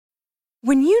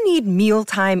When you need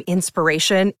mealtime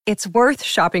inspiration, it's worth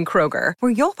shopping Kroger,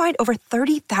 where you'll find over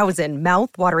 30,000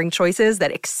 mouth-watering choices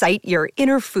that excite your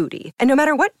inner foodie. And no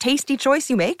matter what tasty choice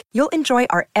you make, you'll enjoy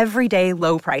our everyday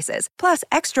low prices, plus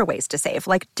extra ways to save,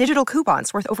 like digital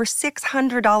coupons worth over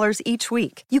 $600 each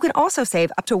week. You can also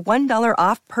save up to $1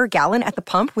 off per gallon at the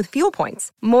pump with fuel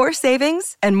points. More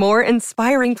savings and more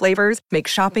inspiring flavors make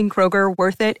shopping Kroger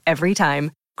worth it every time.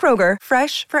 Kroger,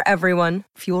 fresh for everyone.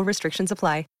 Fuel restrictions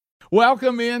apply.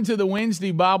 Welcome into the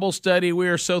Wednesday Bible study. We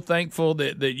are so thankful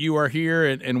that you are here,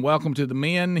 and welcome to the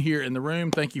men here in the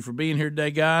room. Thank you for being here today,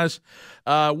 guys.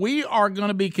 We are going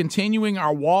to be continuing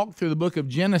our walk through the book of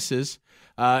Genesis,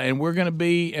 and we're going to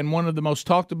be in one of the most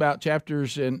talked about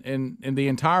chapters in the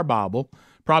entire Bible,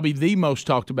 probably the most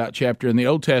talked about chapter in the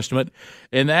Old Testament,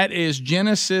 and that is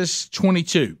Genesis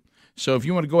 22. So if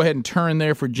you want to go ahead and turn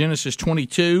there for Genesis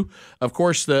 22, of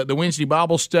course, the Wednesday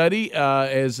Bible study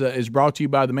is brought to you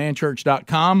by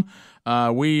themanchurch.com.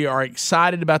 We are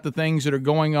excited about the things that are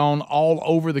going on all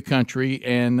over the country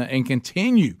and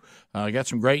continue. I got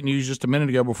some great news just a minute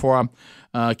ago before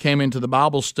I came into the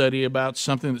Bible study about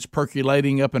something that's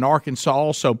percolating up in Arkansas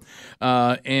also.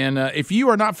 If you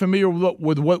are not familiar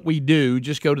with what we do,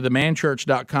 just go to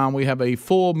themanchurch.com. We have a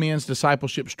full men's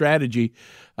discipleship strategy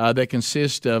that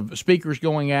consists of speakers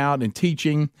going out and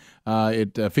teaching.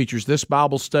 It features this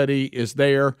Bible study is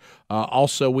there.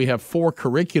 Also, we have 4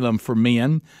 curriculum for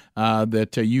men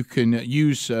that you can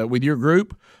use with your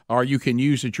group or you can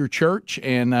use at your church,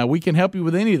 and we can help you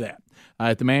with any of that.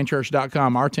 At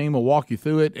themanchurch.com, our team will walk you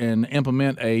through it and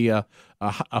implement a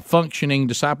functioning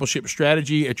discipleship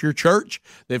strategy at your church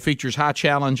that features high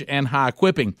challenge and high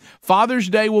equipping. Father's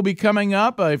Day will be coming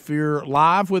up. If you're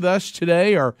live with us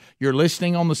today or you're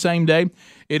listening on the same day,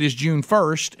 it is June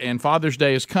 1st, and Father's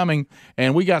Day is coming,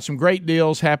 and we got some great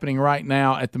deals happening right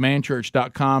now at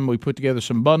themanchurch.com. We put together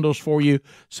some bundles for you,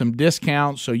 some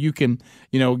discounts, so you can,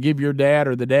 give your dad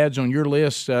or the dads on your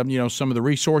list, some of the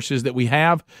resources that we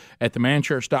have at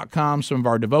themanchurch.com, some of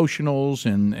our devotionals,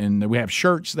 and we have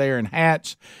shirts there and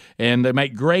hats, and they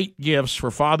make great gifts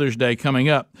for Father's Day coming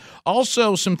up.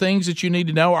 Also, some things that you need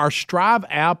to know, our Strive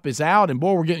app is out, and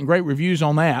boy, we're getting great reviews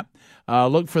on that.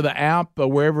 Look for the app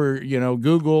wherever,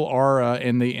 Google or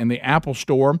in the Apple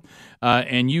Store,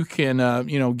 and you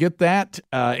can, get that.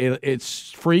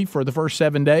 It's free for the first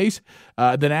 7 days.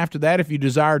 Then after that, if you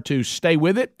desire to stay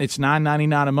with it, it's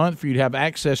 $9.99 a month for you to have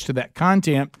access to that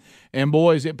content. And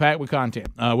boy, is it packed with content.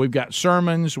 We've got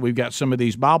sermons. We've got some of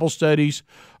these Bible studies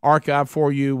archived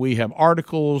for you. We have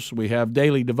articles. We have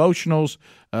daily devotionals.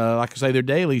 Like I say, they're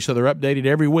daily, so they're updated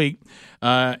every week,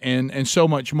 and so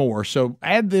much more. So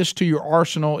add this to your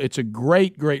arsenal. It's a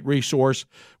great, great resource.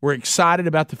 We're excited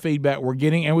about the feedback we're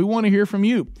getting, and we want to hear from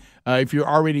you if you're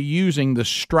already using the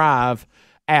Strive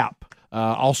app.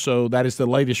 Also, that is the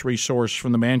latest resource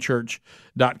from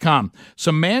themanchurch.com.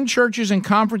 Some man churches and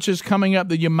conferences coming up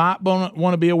that you might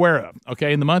want to be aware of.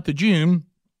 Okay, in the month of June,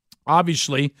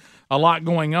 obviously, a lot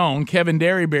going on. Kevin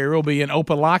Derryberry will be in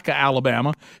Opelika,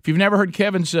 Alabama. If you've never heard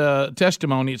Kevin's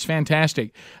testimony, it's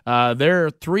fantastic. They're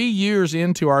 3 years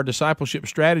into our discipleship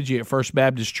strategy at First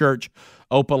Baptist Church,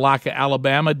 Opelika,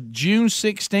 Alabama. June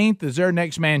 16th is their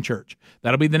next man church.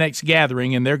 That'll be the next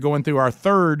gathering, and they're going through our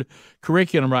 3rd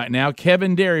curriculum right now.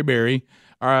 Kevin Derryberry,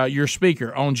 your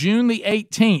speaker. On June the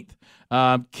 18th,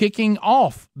 kicking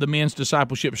off the men's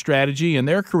discipleship strategy and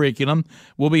their curriculum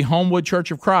will be Homewood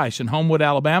Church of Christ in Homewood,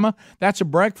 Alabama. That's a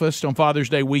breakfast on Father's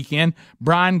Day weekend.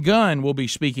 Brian Gunn will be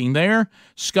speaking there.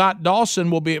 Scott Dawson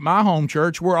will be at my home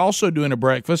church. We're also doing a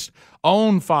breakfast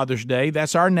on Father's Day.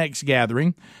 That's our next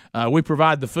gathering. We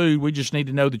provide the food. We just need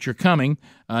to know that you're coming.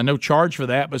 No charge for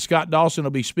that, but Scott Dawson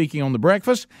will be speaking on the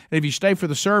breakfast. And if you stay for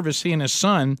the service, he and his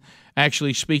son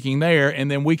actually speaking there, and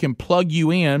then we can plug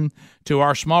you in to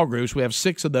our small groups. We have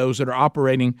 6 of those that are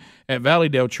operating at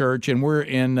Valleydale Church, and we're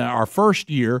in our 1st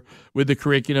year with the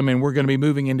curriculum, and we're going to be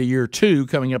moving into year 2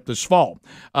 coming up this fall.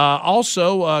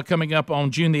 Also, coming up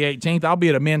on June the 18th, I'll be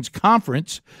at a men's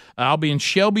conference. I'll be in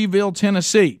Shelbyville,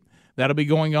 Tennessee. That'll be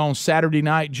going on Saturday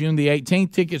night, June the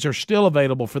 18th. Tickets are still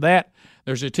available for that.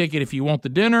 There's a ticket if you want the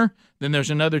dinner. Then there's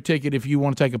another ticket if you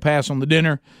want to take a pass on the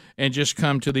dinner and just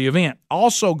come to the event.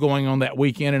 Also going on that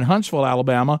weekend in Huntsville,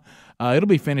 Alabama. It'll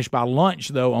be finished by lunch,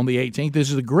 though, on the 18th.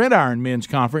 This is the Gridiron Men's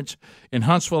Conference in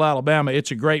Huntsville, Alabama. It's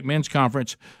a great men's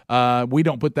conference. We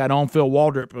don't put that on. Phil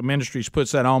Waldrop Ministries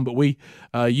puts that on, but we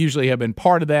usually have been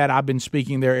part of that. I've been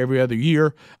speaking there every other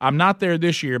year. I'm not there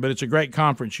this year, but it's a great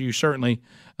conference. You certainly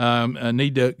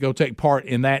need to go take part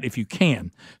in that if you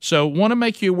can. So want to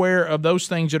make you aware of those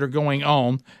things that are going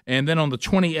on. And then on the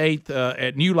 28th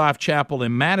at New Life Chapel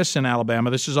in Madison,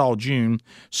 Alabama, this is all June,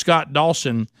 Scott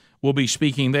Dawson will be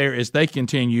speaking there as they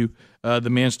continue the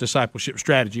men's discipleship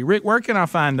strategy. Rick, where can I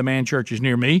find the Man Churches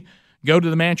near me? Go to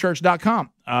themanchurch.com,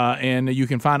 and you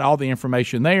can find all the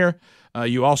information there.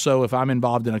 You also, if I'm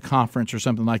involved in a conference or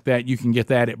something like that, you can get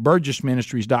that at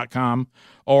burgessministries.com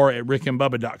or at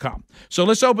rickandbubba.com. So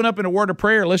let's open up in a word of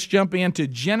prayer. Let's jump into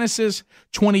Genesis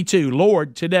 22.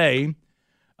 Lord, today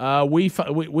we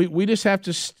just have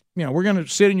to, we're going to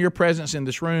sit in your presence in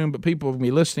this room, but people will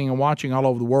be listening and watching all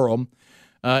over the world.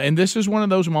 And this is one of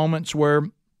those moments where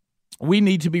we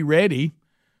need to be ready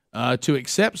to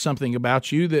accept something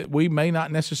about you that we may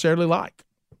not necessarily like.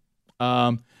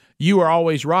 You are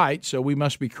always right, so we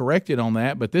must be corrected on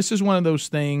that. But this is one of those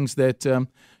things that,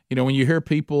 when you hear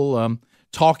people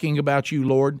talking about you,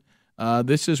 Lord,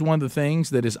 this is one of the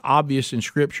things that is obvious in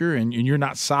Scripture, and you're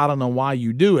not silent on why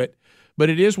you do it. But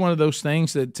it is one of those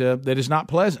things that is not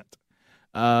pleasant,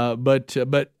 but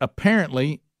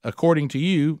apparently, according to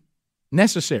you,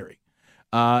 necessary.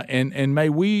 And may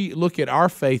we look at our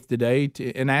faith today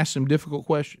and ask some difficult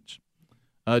questions.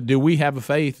 Do we have a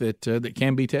faith that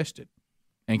can be tested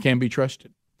and can be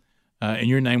trusted? In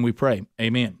your name we pray.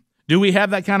 Amen. Do we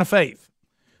have that kind of faith?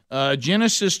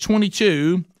 Genesis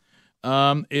 22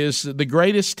 is the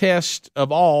greatest test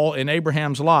of all in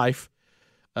Abraham's life.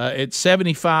 At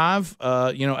 75,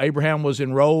 Abraham was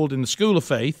enrolled in the school of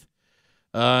faith.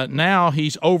 Now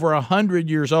he's over 100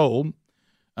 years old,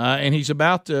 and he's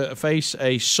about to face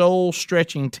a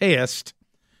soul-stretching test.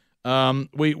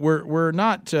 We're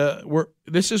not.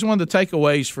 This is one of the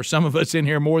takeaways for some of us in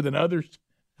here more than others.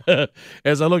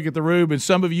 As I look at the room, and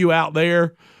some of you out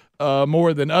there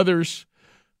more than others,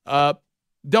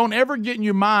 don't ever get in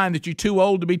your mind that you're too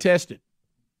old to be tested.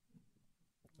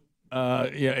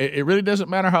 It really doesn't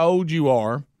matter how old you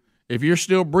are. If you're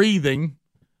still breathing,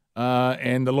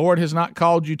 and the Lord has not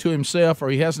called you to Himself, or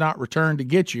He has not returned to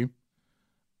get you,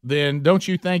 then don't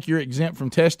you think you're exempt from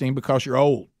testing because you're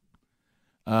old?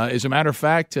 As a matter of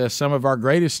fact, some of our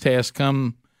greatest tests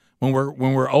come when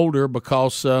we're older,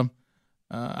 because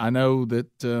I know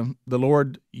that the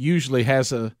Lord usually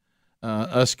has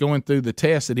us going through the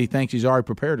test that He thinks He's already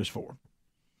prepared us for.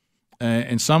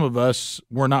 And some of us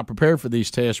were not prepared for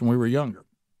these tests when we were younger.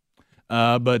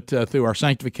 But through our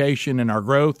sanctification and our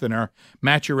growth and our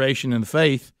maturation in the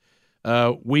faith,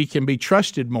 we can be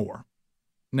trusted more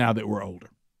now that we're older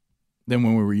than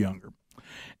when we were younger.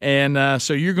 And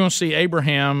so you're going to see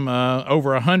Abraham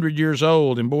over 100 years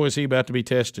old, and boy, is he about to be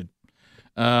tested.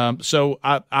 So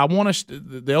I want us,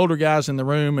 the older guys in the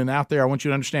room and out there, I want you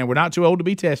to understand, we're not too old to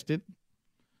be tested.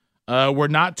 We're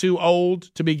not too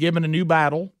old to be given a new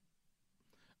battle.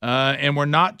 And we're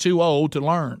not too old to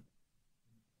learn.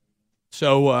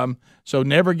 So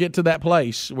never get to that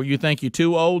place where you think you're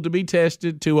too old to be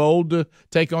tested, too old to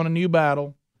take on a new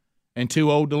battle, and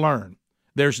too old to learn.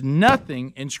 There's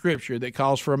nothing in Scripture that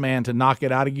calls for a man to knock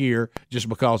it out of gear just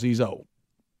because he's old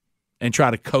and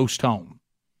try to coast home.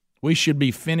 We should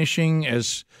be finishing,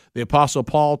 as the Apostle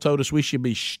Paul told us, we should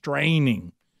be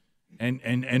straining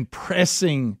and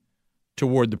pressing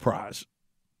toward the prize.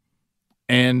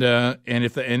 And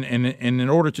in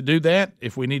order to do that,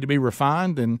 if we need to be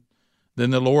refined, then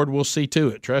the Lord will see to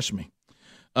it. Trust me.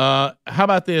 How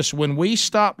about this? When we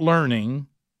stop learning,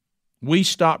 we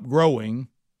stop growing,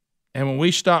 and when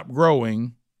we stop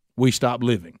growing, we stop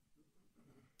living.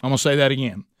 I'm going to say that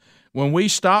again. When we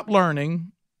stop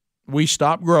learning, we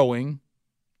stop growing,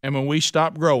 and when we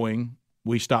stop growing,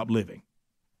 we stop living.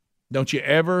 Don't you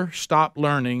ever stop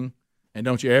learning, and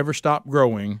don't you ever stop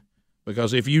growing,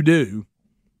 because if you do,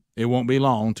 it won't be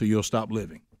long till you'll stop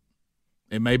living.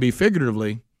 It may be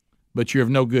figuratively, but you're of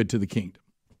no good to the kingdom.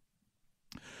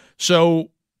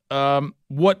 So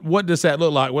what does that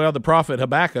look like? Well, the prophet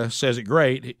Habakkuk says it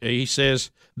great. He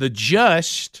says, the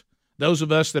just, those of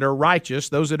us that are righteous,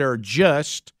 those that are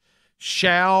just,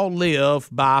 shall live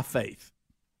by faith.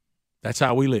 That's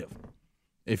how we live.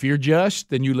 If you're just,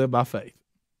 then you live by faith.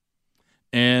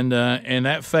 And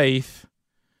that faith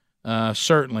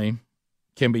certainly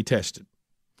can be tested.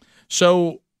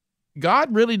 So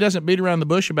God really doesn't beat around the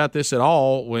bush about this at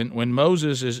all when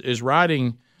Moses is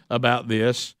writing about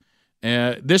this.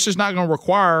 This is not going to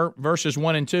require verses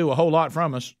 1 and 2 a whole lot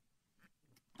from us,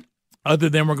 other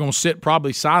than we're going to sit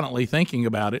probably silently thinking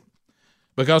about it.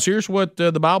 Because here's what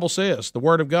the Bible says, the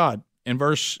Word of God, in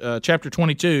chapter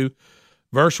 22,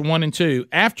 verse 1 and 2.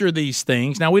 After these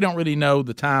things, now we don't really know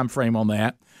the time frame on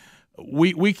that.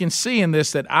 We can see in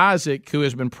this that Isaac, who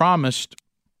has been promised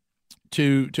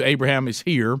to Abraham, is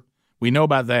here. We know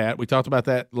about that. We talked about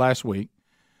that last week.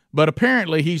 But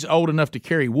apparently he's old enough to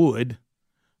carry wood.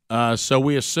 So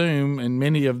we assume, and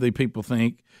many of the people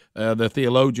think, the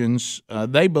theologians,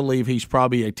 they believe he's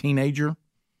probably a teenager.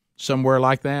 somewhere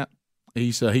like that.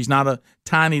 He's not a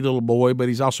tiny little boy, but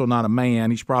he's also not a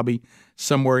man. He's probably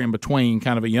somewhere in between,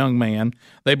 kind of a young man.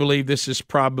 They believe this is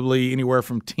probably anywhere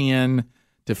from 10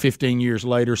 to 15 years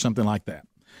later, something like that.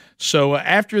 So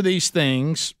after these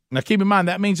things, now keep in mind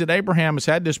that means that Abraham has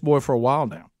had this boy for a while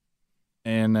now,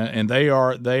 and they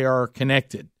are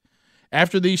connected.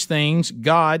 After these things,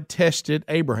 God tested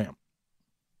Abraham.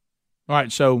 All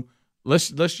right, so let's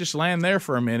just land there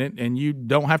for a minute, and you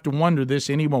don't have to wonder this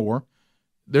anymore.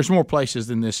 There's more places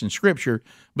than this in Scripture,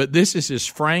 but this is as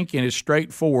frank and as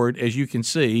straightforward as you can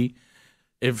see.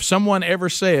 If someone ever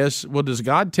says, well, does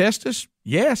God test us?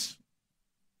 Yes.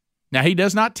 Now, he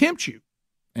does not tempt you.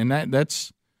 And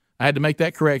that's I had to make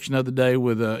that correction the other day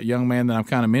with a young man that I'm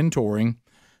kind of mentoring.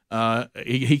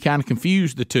 He kind of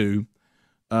confused the two.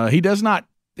 He does not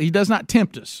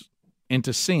tempt us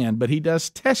into sin, but he does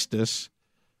test us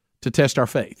to test our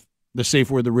faith, to see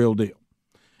if we're the real deal.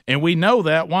 And we know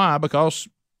that. Why? Because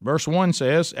verse 1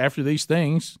 says, after these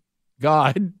things,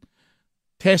 God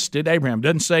tested Abraham.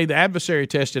 Doesn't say the adversary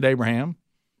tested Abraham.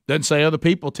 Doesn't say other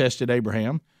people tested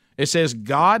Abraham. It says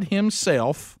God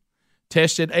himself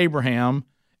tested Abraham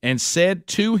and said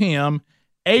to him,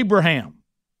 Abraham.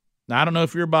 Now, I don't know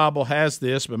if your Bible has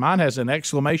this, but mine has an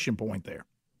exclamation point there.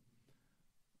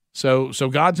 So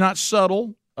God's not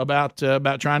subtle about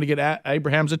trying to get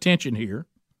Abraham's attention here.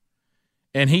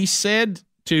 And he said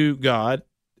to God,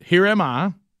 here am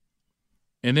I.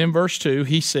 And then verse 2,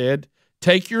 he said,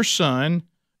 take your son,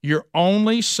 your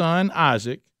only son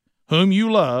Isaac, whom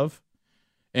you love,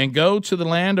 and go to the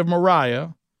land of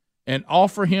Moriah and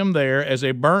offer him there as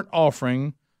a burnt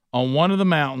offering on one of the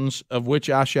mountains of which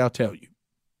I shall tell you.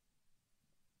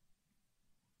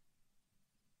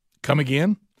 Come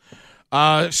again?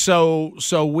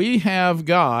 So we have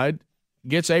God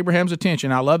gets Abraham's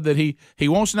attention. I love that he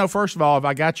wants to know, first of all, if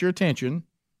I got your attention.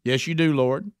 Yes, you do,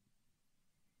 Lord.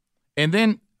 And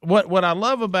then what I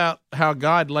love about how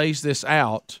God lays this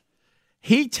out,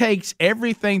 he takes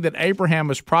everything that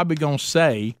Abraham is probably going to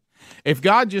say. If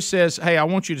God just says, hey, I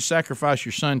want you to sacrifice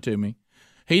your son to me,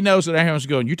 he knows that Abraham's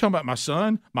going, you talking about my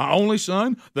son, my only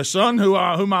son, the son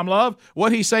whom I'm loved?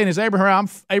 What he's saying is, Abraham,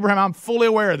 I'm fully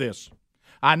aware of this.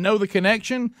 I know the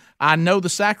connection. I know the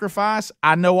sacrifice.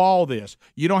 I know all this.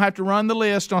 You don't have to run the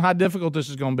list on how difficult this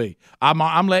is going to be.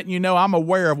 I'm letting you know I'm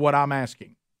aware of what I'm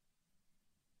asking.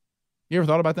 You ever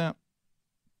thought about that?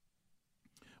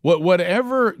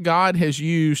 Whatever God has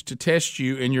used to test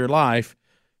you in your life,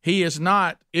 he is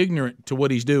not ignorant to what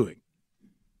he's doing.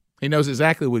 He knows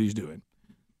exactly what he's doing.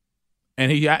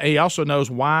 And he also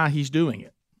knows why he's doing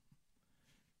it.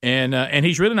 And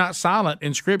he's really not silent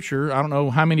in Scripture. I don't know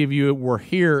how many of you were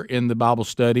here in the Bible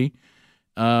study.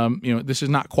 This is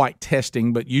not quite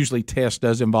testing, but usually test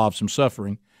does involve some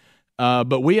suffering.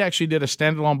 But we actually did a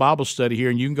standalone Bible study here,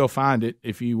 and you can go find it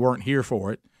if you weren't here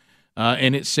for it.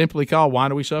 And it's simply called Why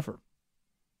Do We Suffer?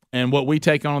 And what we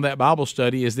take on that Bible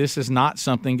study is this is not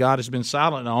something God has been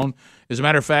silent on. As a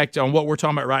matter of fact, on what we're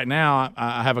talking about right now,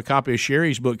 I have a copy of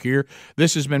Sherry's book here.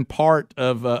 This has been part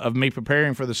of me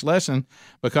preparing for this lesson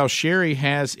because Sherry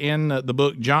has in the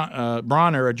book John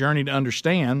Bronner, A Journey to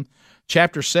Understand,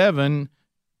 Chapter 7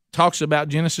 talks about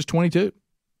Genesis 22.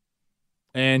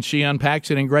 And she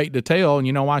unpacks it in great detail. And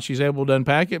you know why she's able to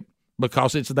unpack it?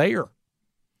 Because it's there.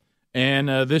 And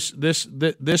this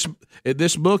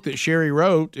book that Sherry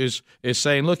wrote is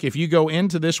saying, look, if you go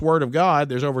into this Word of God,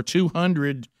 there's over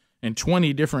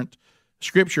 220 different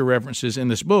Scripture references in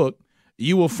this book.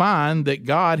 You will find that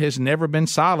God has never been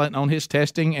silent on his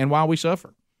testing and why we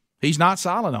suffer. He's not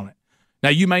silent on it.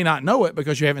 Now, you may not know it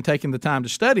because you haven't taken the time to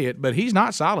study it, but he's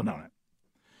not silent on it.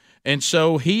 And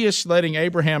so he is letting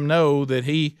Abraham know that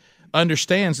he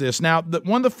understands this. Now,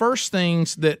 one of the first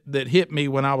things that hit me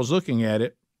when I was looking at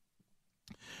it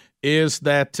is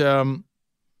that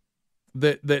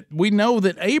that we know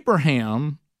that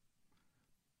Abraham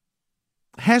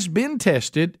has been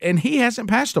tested, and he hasn't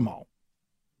passed them all.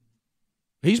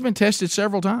 He's been tested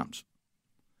several times.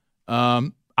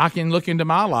 I can look into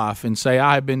my life and say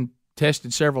I have been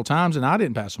tested several times, and I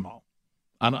didn't pass them all.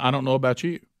 I don't know about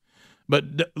you.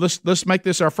 But let's make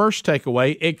this our first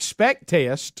takeaway. Expect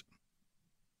test.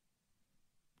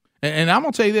 And I'm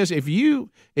going to tell you this: if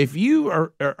you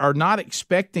are not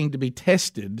expecting to be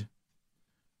tested,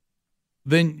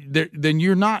 then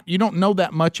you don't know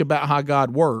that much about how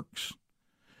God works.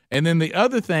 And then the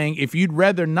other thing, if you'd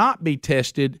rather not be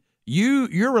tested,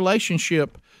 your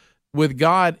relationship with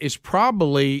God is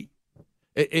probably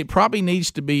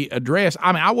needs to be addressed.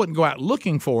 I mean, I wouldn't go out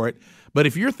looking for it, but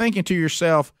if you're thinking to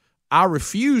yourself, I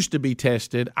refuse to be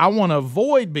tested, I want to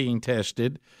avoid being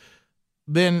tested,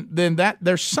 then that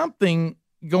there's something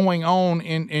going on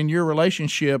in your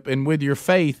relationship and with your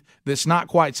faith that's not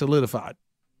quite solidified.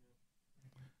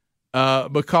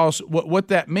 Because what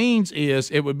that means is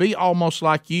it would be almost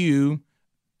like you.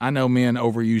 I know men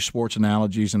overuse sports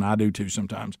analogies, and I do too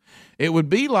sometimes. It would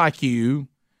be like you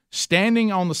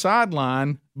standing on the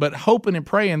sideline but hoping and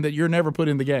praying that you're never put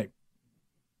in the game.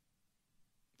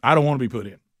 I don't want to be put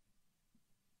in.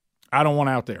 I don't want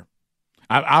out there.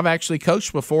 I've actually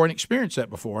coached before and experienced that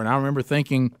before, and I remember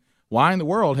thinking, why in the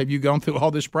world have you gone through all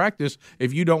this practice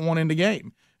if you don't want in the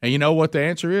game? And you know what the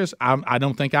answer is? I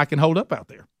don't think I can hold up out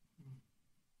there.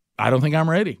 I don't think I'm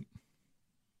ready.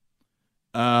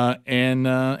 And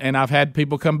I've had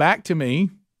people come back to me.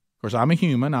 Of course, I'm a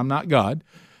human. I'm not God.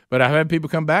 But I've had people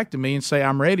come back to me and say,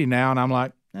 I'm ready now. And I'm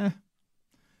like,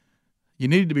 you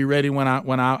needed to be ready when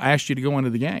I asked you to go into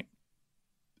the game.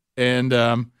 And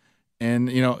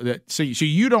you know, so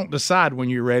you don't decide when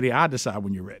you're ready. I decide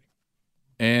when you're ready.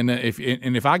 And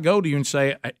if I go to you and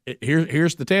say,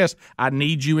 here's the test, I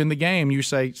need you in the game, you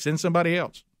say, send somebody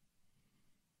else.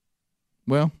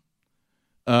 Well,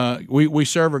 we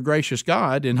serve a gracious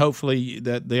God, and hopefully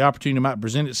that the opportunity might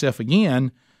present itself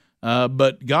again.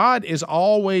 But God is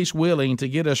always willing to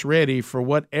get us ready for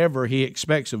whatever He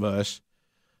expects of us.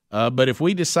 But if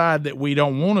we decide that we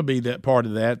don't want to be that part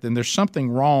of that, then there's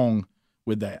something wrong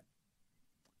with that.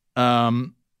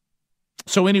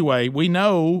 So anyway, we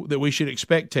know that we should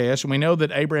expect tests, and we know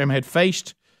that Abraham had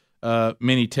faced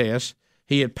many tests.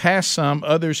 He had passed some,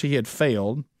 others he had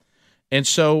failed. And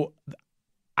so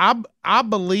I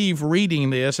believe reading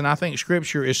this, and I think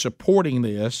Scripture is supporting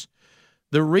this,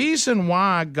 the reason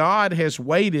why God has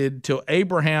waited till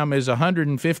Abraham is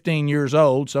 115 years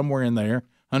old, somewhere in there,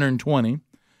 120,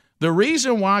 the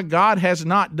reason why God has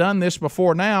not done this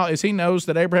before now is He knows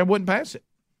that Abraham wouldn't pass it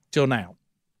till now.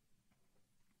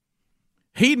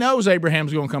 He knows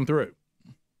Abraham's going to come through.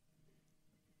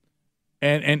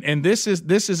 And this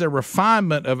is a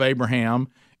refinement of Abraham,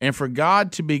 and for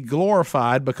God to be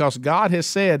glorified, because God has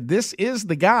said, this is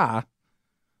the guy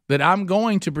that I'm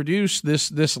going to produce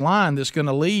this line that's going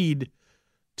to lead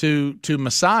to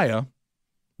Messiah.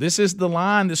 This is the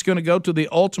line that's going to go to the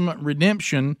ultimate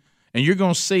redemption, and you're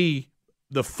going to see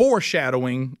the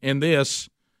foreshadowing in this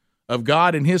of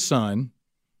God and His Son.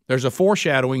 There's a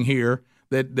foreshadowing here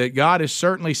that God is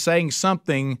certainly saying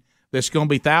something that's going to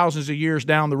be thousands of years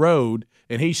down the road,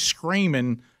 and He's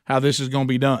screaming how this is going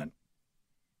to be done.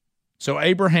 So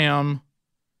Abraham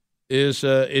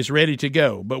is ready to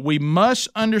go. But we must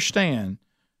understand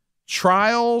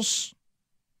trials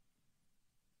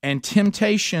and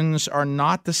temptations are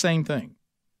not the same thing.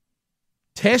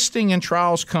 Testing and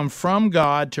trials come from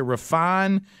God to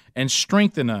refine and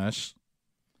strengthen us.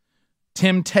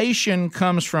 Temptation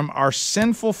comes from our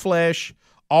sinful flesh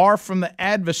or from the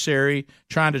adversary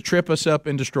trying to trip us up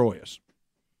and destroy us.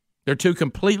 They're two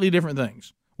completely different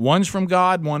things. One's from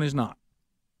God, one is not.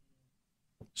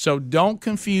 So don't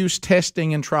confuse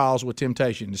testing and trials with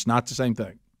temptation. It's not the same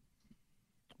thing.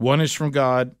 One is from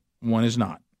God, one is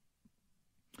not.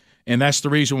 And that's the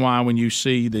reason why when you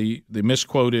see the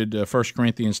misquoted 1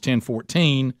 Corinthians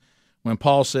 10:14, when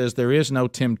Paul says there is no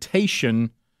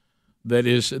temptation that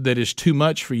is too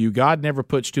much for you. God never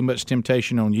puts too much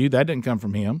temptation on you. That didn't come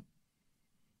from Him.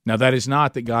 Now, that is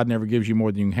not that God never gives you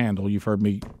more than you can handle. You've heard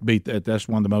me beat that. That's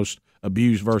one of the most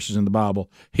abused verses in the Bible.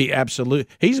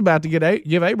 He's about to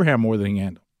give Abraham more than he can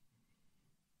handle.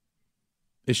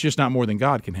 It's just not more than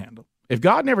God can handle. If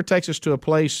God never takes us to a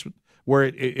place where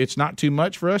it's not too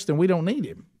much for us, then we don't need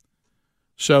Him.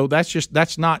 So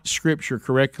that's not Scripture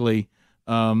correctly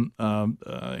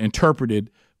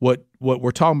interpreted. What we're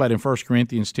talking about in 1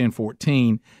 Corinthians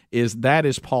 10:14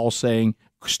 is Paul saying,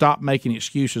 stop making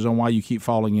excuses on why you keep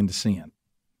falling into sin.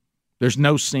 There's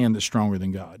no sin that's stronger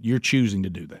than God. You're choosing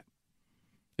to do that.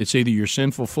 It's either your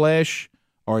sinful flesh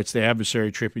or it's the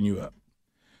adversary tripping you up.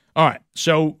 All right,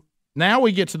 so now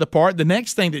we get to the part, the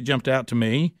next thing that jumped out to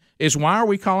me is, why are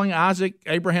we calling Isaac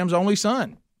Abraham's only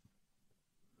son?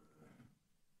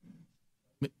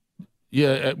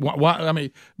 Yeah, why? I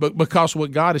mean, but because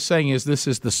what God is saying is, this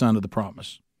is the son of the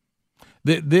promise.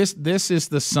 This is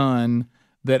the son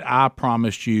that I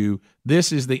promised you.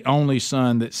 This is the only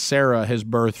son that Sarah has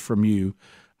birthed from you.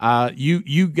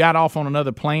 You got off on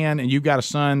another plan, and you got a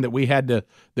son that we had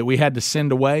to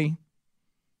send away,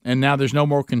 and now there's no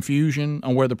more confusion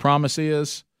on where the promise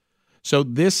is. So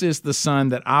this is the son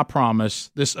that I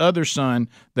promised. This other son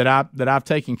that I've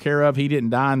taken care of, he didn't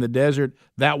die in the desert.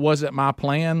 That wasn't my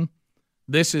plan.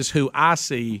 This is who I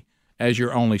see as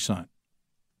your only son.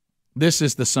 This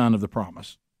is the son of the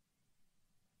promise.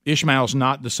 Ishmael's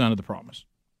not the son of the promise.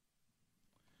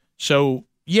 So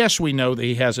yes, we know that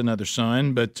he has another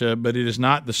son, but it is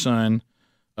not the son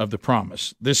of the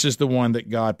promise. This is the one that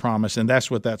God promised, and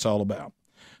that's what that's all about.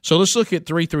 So let's look at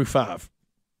 3 through 5.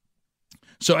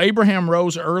 So Abraham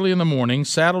rose early in the morning,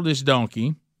 saddled his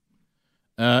donkey,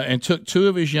 and took 2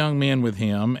 of his young men with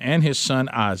him and his son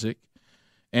Isaac,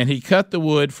 and he cut the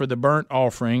wood for the burnt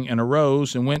offering and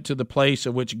arose and went to the place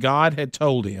of which God had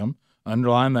told him.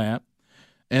 Underline that.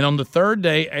 And on the 3rd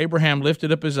day, Abraham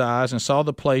lifted up his eyes and saw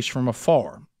the place from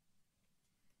afar.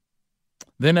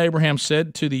 Then Abraham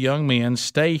said to the young men,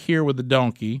 "Stay here with the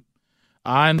donkey.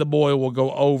 I and the boy will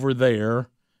go over there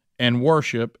and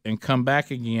worship and come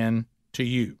back again to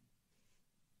you."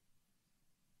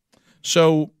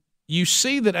 So you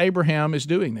see that Abraham is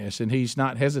doing this, and he's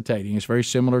not hesitating. It's very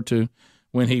similar to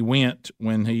when he went,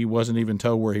 when he wasn't even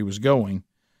told where he was going,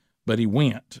 but he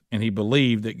went, and he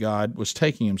believed that God was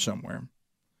taking him somewhere.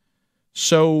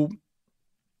 So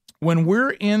when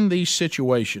we're in these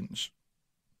situations,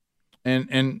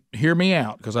 and hear me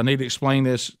out, because I need to explain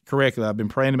this correctly. I've been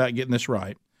praying about getting this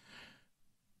right.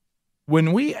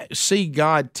 When we see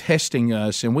God testing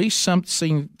us and we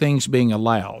see things being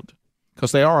allowed,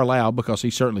 because they are allowed because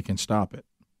he certainly can stop it,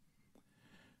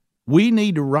 we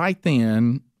need to right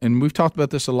then, and we've talked about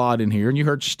this a lot in here, and you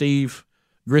heard Steve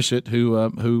Grissett,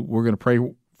 who we're going to pray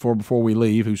for before we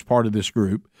leave, who's part of this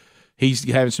group. He's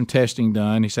having some testing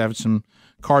done. He's having some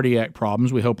cardiac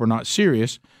problems. We hope are not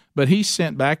serious. But he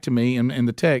sent back to me in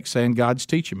the text saying, God's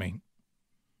teaching me.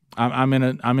 I'm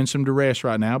in some duress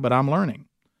right now, but I'm learning.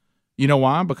 You know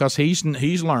why? Because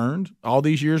he's learned all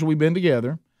these years we've been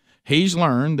together. He's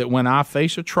learned that when I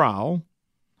face a trial,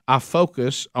 I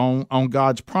focus on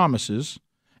God's promises,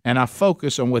 and I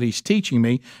focus on what he's teaching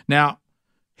me. Now,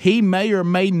 he may or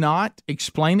may not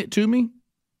explain it to me,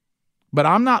 but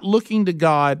I'm not looking to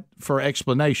God for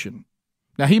explanation.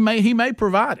 Now, he may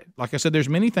provide it. Like I said, there's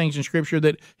many things in Scripture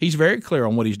that he's very clear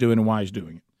on what he's doing and why he's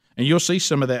doing it. And you'll see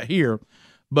some of that here.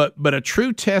 But a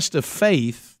true test of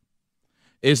faith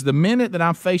is the minute that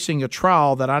I'm facing a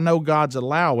trial that I know God's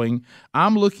allowing,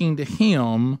 I'm looking to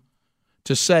him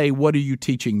to say, what are you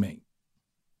teaching me?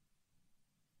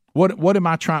 What am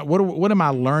I trying? What am I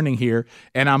learning here?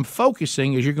 And I'm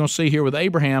focusing, as you're going to see here with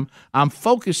Abraham, I'm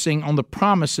focusing on the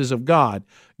promises of God.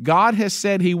 God has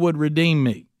said he would redeem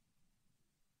me.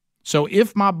 So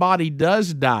if my body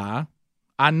does die,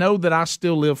 I know that I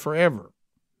still live forever.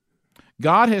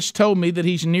 God has told me that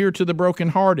he's near to the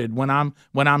brokenhearted when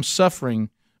I'm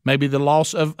suffering maybe the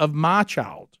loss of my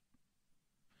child.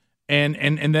 And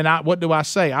then what do I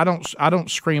say? I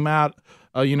don't scream out,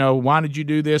 why did you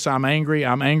do this? I'm angry.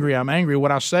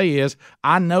 What I say is,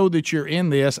 I know that you're in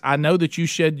this. I know that you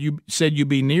said you'd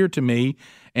be near to me,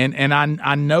 and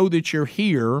I know that you're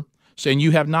here, and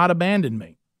you have not abandoned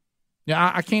me.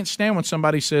 Now, I can't stand when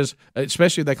somebody says,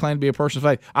 especially if they claim to be a person of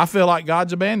faith, I feel like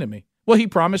God's abandoned me. Well, he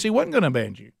promised he wasn't going to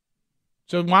abandon you.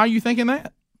 So why are you thinking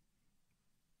that?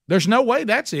 There's no way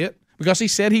that's it, because he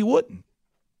said he wouldn't.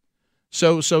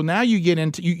 So now you get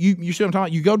into, you see what I'm talking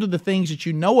about? You go to the things that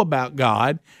you know about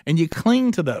God, and you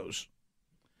cling to those.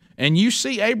 And you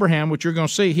see Abraham, what you're going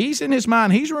to see, he's in his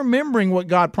mind, he's remembering what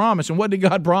God promised. And what did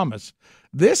God promise?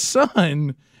 This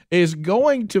son is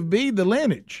going to be the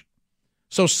lineage.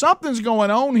 So something's going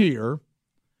on here,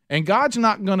 and God's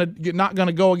not going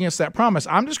to go against that promise.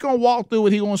 I'm just going to walk through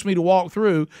what he wants me to walk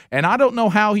through, and I don't know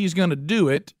how he's going to do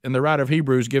it. And the writer of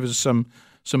Hebrews gives us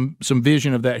some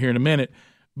vision of that here in a minute.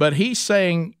 But he's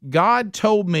saying, God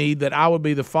told me that I would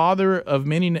be the father of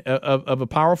many of a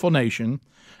powerful nation,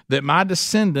 that my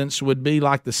descendants would be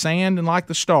like the sand and like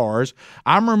the stars.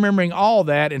 I'm remembering all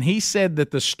that, and he said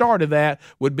that the start of that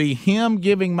would be him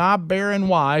giving my barren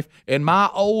wife and my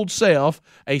old self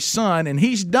a son, and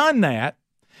he's done that.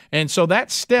 And so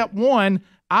that's step one.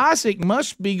 Isaac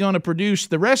must be going to produce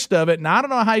the rest of it, and I don't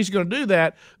know how he's going to do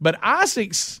that, but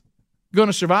Isaac's going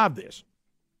to survive this.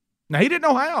 Now, he didn't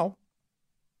know how,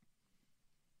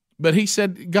 but he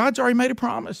said, God's already made a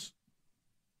promise.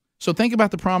 So think about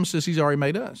the promises he's already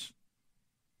made us.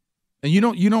 And you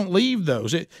don't leave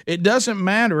those. It doesn't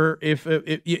matter if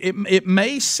it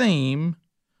may seem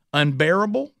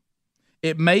unbearable,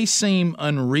 it may seem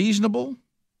unreasonable,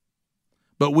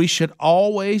 but we should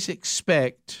always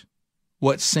expect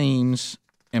what seems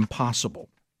impossible.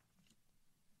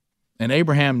 And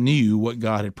Abraham knew what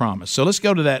God had promised. So let's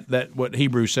go to that what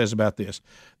Hebrews says about this.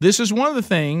 This is one of the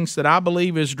things that I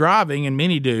believe is driving, and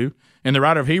many do, and the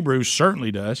writer of Hebrews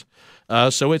certainly does.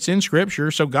 So it's in Scripture.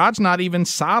 So God's not even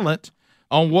silent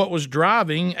on what was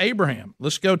driving Abraham.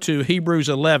 Let's go to Hebrews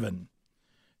 11.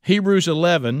 Hebrews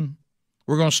 11,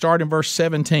 we're going to start in verse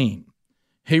 17.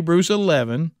 Hebrews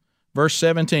 11, Verse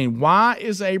 17, why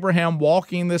is Abraham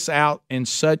walking this out in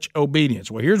such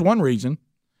obedience? Well, here's one reason.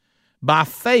 By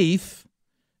faith,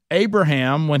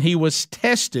 Abraham, when he was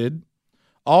tested,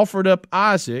 offered up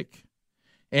Isaac,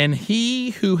 and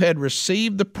he who had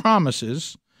received the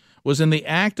promises was in the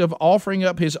act of offering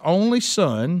up his only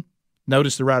son.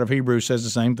 Notice the writer of Hebrews says the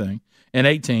same thing. In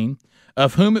 18,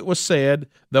 of whom it was said,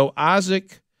 though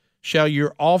Isaac shall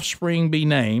your offspring be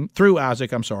named, through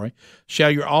Isaac,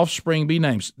 shall your offspring be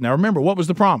named. Now remember, what was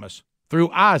the promise? Through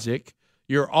Isaac,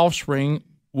 your offspring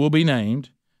will be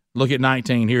named. Look at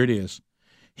 19, here it is.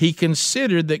 He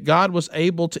considered that God was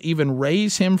able to even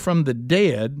raise him from the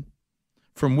dead,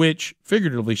 from which,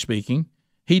 figuratively speaking,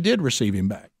 he did receive him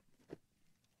back.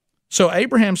 So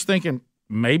Abraham's thinking,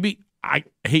 maybe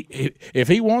if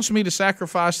he wants me to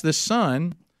sacrifice this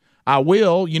son, I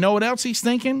will. You know what else he's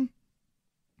thinking?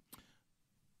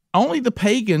 Only the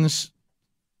pagans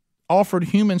offered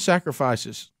human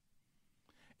sacrifices.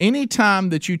 Any time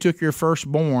that you took your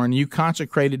firstborn, you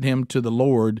consecrated him to the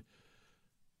Lord.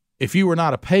 If you were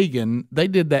not a pagan, they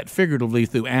did that figuratively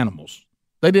through animals.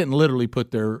 They didn't literally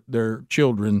put their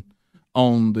children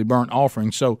on the burnt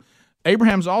offering. So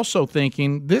Abraham's also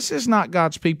thinking, this is not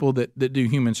God's people that do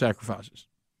human sacrifices.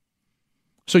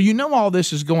 So you know all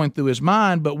this is going through his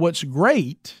mind, but what's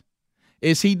great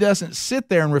is he doesn't sit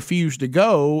there and refuse to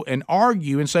go and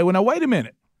argue and say, well, now, wait a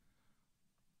minute.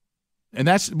 And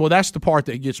that's the part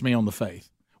that gets me on the faith.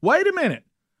 Wait a minute.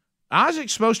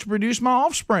 Isaac's supposed to produce my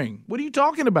offspring. What are you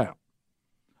talking about?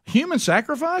 Human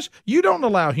sacrifice? You don't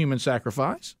allow human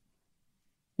sacrifice.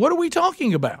 What are we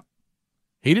talking about?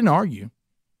 He didn't argue.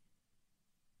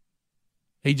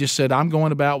 He just said, I'm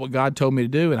going about what God told me to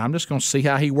do, and I'm just going to see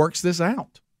how he works this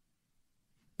out.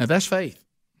 Now, that's faith.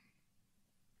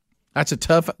 That's a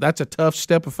tough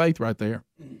step of faith right there.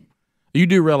 You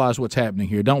do realize what's happening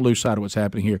here. Don't lose sight of what's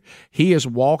happening here. He is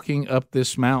walking up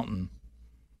this mountain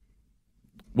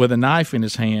with a knife in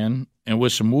his hand and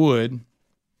with some wood,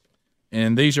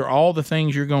 and these are all the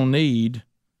things you're going to need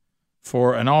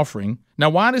for an offering. Now,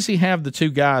 why does he have the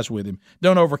two guys with him?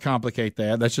 Don't overcomplicate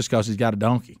that. That's just because he's got a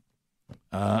donkey.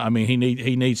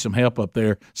 He needs some help up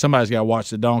there. Somebody's got to watch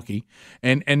the donkey.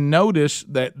 And notice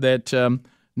that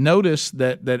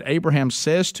Abraham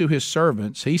says to his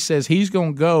servants, he says he's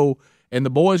going to go, and the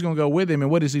boy's going to go with him.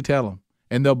 And what does he tell them?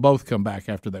 And they'll both come back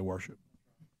after they worship.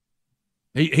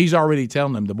 He's already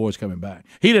telling them the boy's coming back.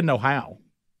 He didn't know how.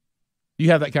 You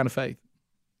have that kind of faith.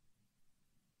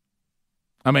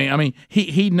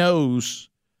 He knows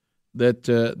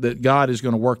that God is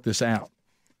going to work this out,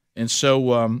 and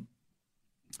so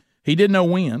he didn't know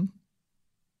when.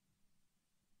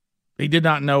 He did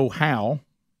not know how,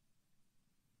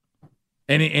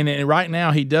 and right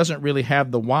now he doesn't really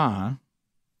have the why.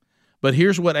 But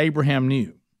here's what Abraham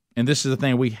knew, and this is the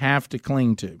thing we have to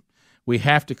cling to. We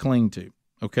have to cling to.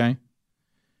 Okay,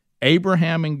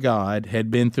 Abraham and God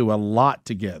had been through a lot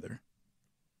together.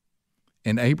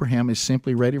 And Abraham is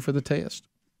simply ready for the test.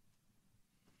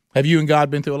 Have you and God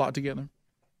been through a lot together?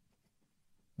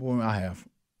 Boy, I have.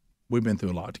 We've been through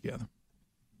a lot together.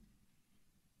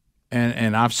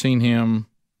 And I've seen him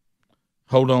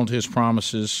hold on to his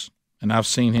promises, and I've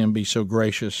seen him be so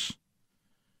gracious.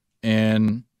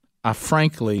 And I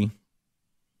frankly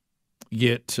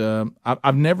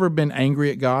I've never been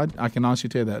angry at God. I can honestly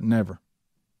tell you that, never.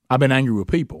 I've been angry with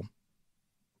people.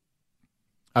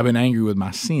 I've been angry with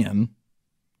my sin.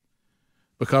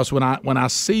 Because when I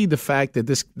see the fact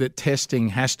that testing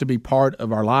has to be part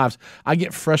of our lives, I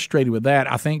get frustrated with that.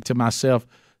 I think to myself,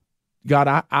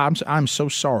 God, I'm so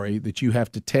sorry that you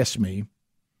have to test me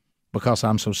because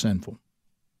I'm so sinful.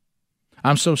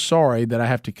 I'm so sorry that I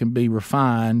have to be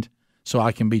refined so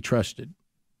I can be trusted.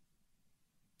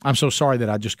 I'm so sorry that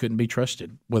I just couldn't be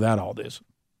trusted without all this.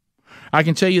 I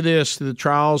can tell you this, the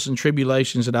trials and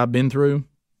tribulations that I've been through,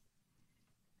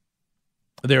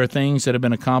 there are things that have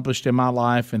been accomplished in my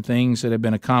life and things that have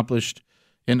been accomplished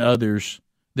in others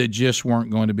that just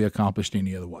weren't going to be accomplished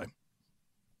any other way.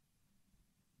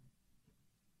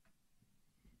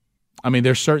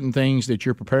 There's certain things that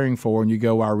you're preparing for and you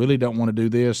go, I really don't want to do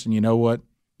this. And you know what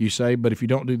you say? But if you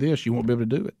don't do this, you won't be able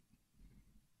to do it.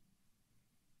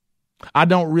 I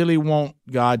don't really want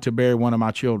God to bury one of my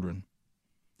children.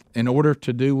 In order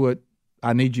to do what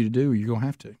I need you to do, you're going to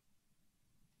have to.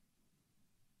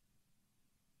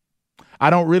 I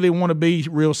don't really want to be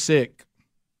real sick.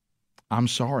 I'm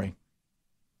sorry.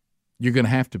 You're going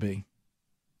to have to be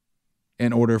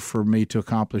in order for me to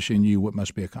accomplish in you what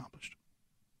must be accomplished.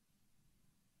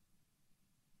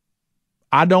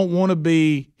 I don't want to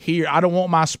be here. I don't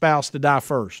want my spouse to die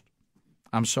first.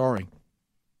 I'm sorry.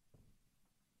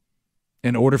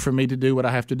 In order for me to do what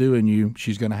I have to do in you,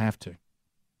 she's going to have to,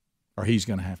 or he's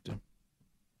going to have to.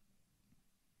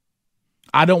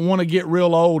 I don't want to get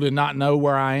real old and not know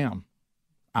where I am.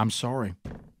 I'm sorry.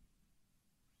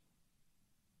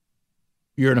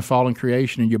 You're in a fallen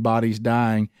creation and your body's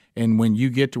dying, and when you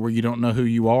get to where you don't know who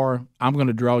you are, I'm going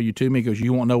to draw you to me because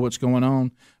you won't know what's going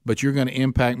on, but you're going to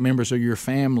impact members of your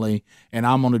family, and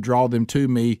I'm going to draw them to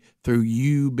me through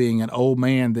you being an old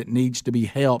man that needs to be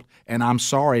helped, and I'm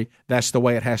sorry, that's the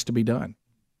way it has to be done.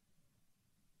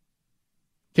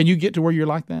 Can you get to where you're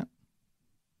like that?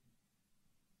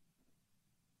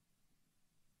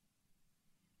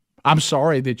 I'm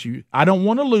sorry that I don't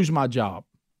want to lose my job.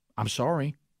 I'm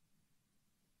sorry.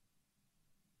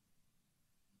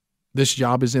 This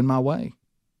job is in my way.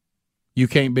 You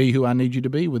can't be who I need you to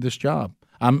be with this job.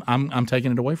 I'm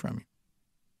taking it away from you.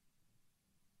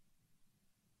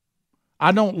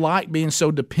 I don't like being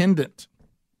so dependent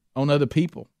on other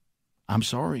people. I'm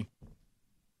sorry.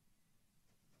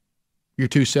 You're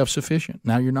too self-sufficient.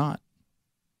 Now you're not.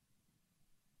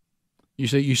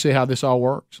 You see how this all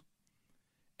works?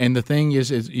 And the thing is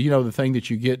the thing that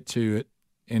you get to it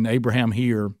in Abraham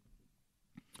here,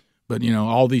 but,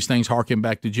 all these things harken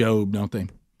back to Job, don't they?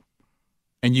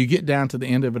 And you get down to the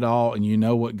end of it all, and you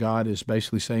know what God is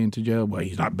basically saying to Job? Well,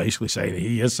 he's not basically saying it.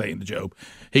 He is saying to Job.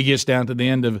 He gets down to the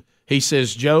end of, he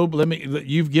says, Job,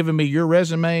 you've given me your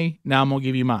resume, now I'm going to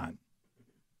give you mine.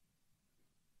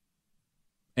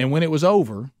 And when it was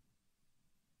over,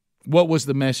 what was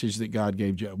the message that God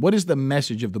gave Job? What is the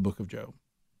message of the book of Job?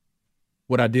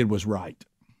 What I did was right.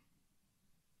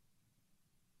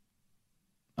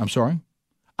 I'm sorry?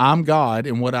 I'm God,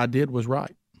 and what I did was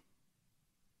right.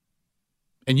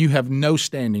 And you have no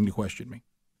standing to question me.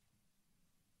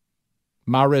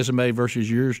 My resume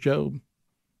versus yours, Job,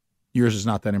 yours is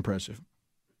not that impressive.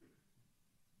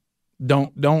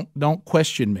 Don't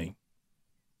question me.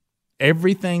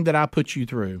 Everything that I put you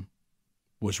through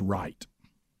was right.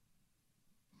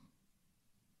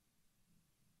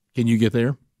 Can you get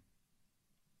there?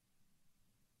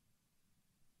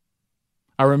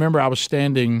 I remember I was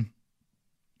standing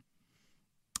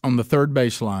on the third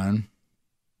baseline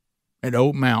at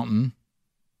Oak Mountain.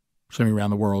 Some of you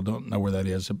around the world don't know where that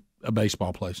is, a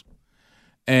baseball place.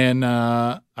 And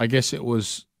I guess it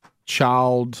was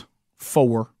child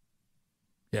 4.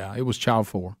 Yeah, it was child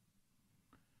 4.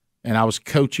 And I was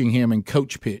coaching him in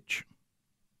coach pitch.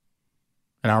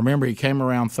 And I remember he came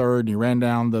around third, and he ran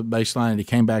down the baseline, and he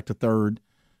came back to third.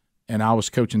 And I was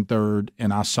coaching third,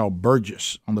 and I saw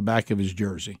Burgess on the back of his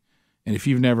jersey. And if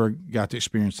you've never got to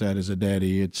experience that as a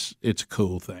daddy, it's a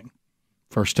cool thing.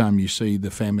 First time you see the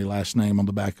family last name on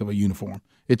the back of a uniform,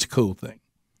 it's a cool thing.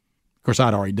 Of course,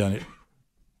 I'd already done it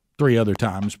 3 other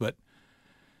times, but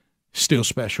still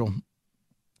special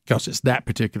because it's that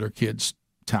particular kid's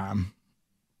time.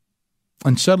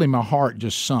 And suddenly my heart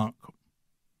just sunk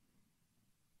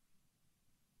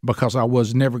because I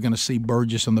was never going to see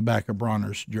Burgess on the back of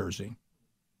Bronner's jersey.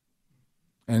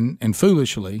 And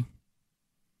foolishly,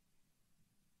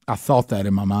 I thought that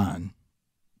in my mind.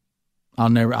 I'll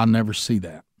never see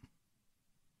that.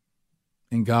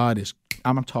 And God is,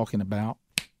 I'm talking about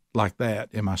like that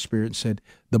in my spirit, and said,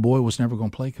 the boy was never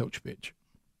going to play coach pitch.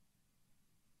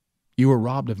 You were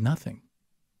robbed of nothing.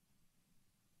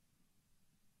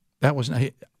 That was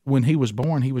when he was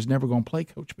born, he was never going to play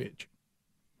coach pitch.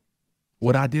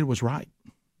 What I did was right.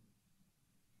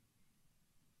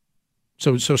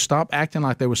 So stop acting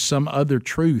like there was some other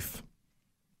truth.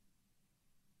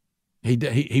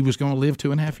 He was going to live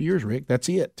 2.5 years, Rick. That's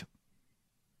it.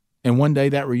 And one day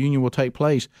that reunion will take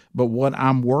place. But what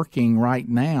I'm working right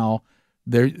now,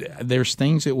 there's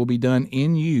things that will be done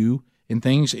in you, and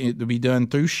things that will be done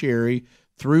through Sherry,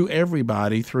 through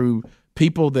everybody, through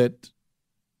people that,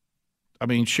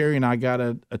 Sherry and I got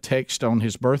a text on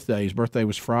his birthday. His birthday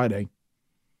was Friday.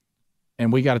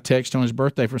 And we got a text on his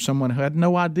birthday from someone who had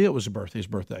no idea it was his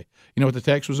birthday. You know what the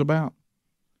text was about?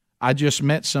 I just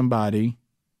met somebody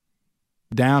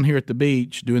down here at the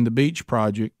beach doing the beach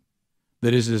project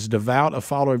that is as devout a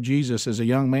follower of Jesus as a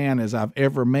young man as I've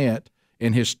ever met,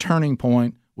 and his turning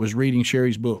point was reading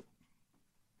Sherry's book.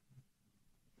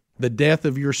 The death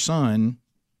of your son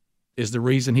is the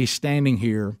reason he's standing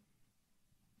here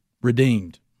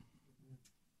redeemed.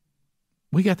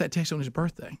 We got that text on his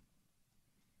birthday.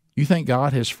 You think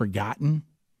God has forgotten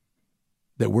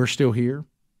that we're still here?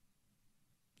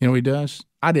 You know what he does?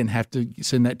 I didn't have to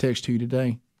send that text to you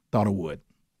today. Thought I would.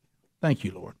 Thank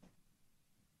you, Lord.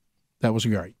 That was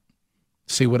great.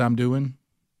 See what I'm doing?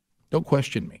 Don't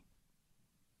question me.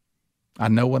 I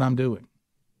know what I'm doing.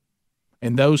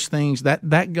 And those things,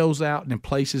 that goes out in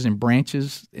places and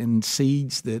branches and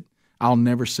seeds that I'll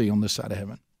never see on this side of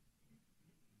heaven.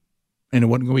 And it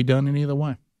wasn't going to be done any other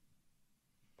way.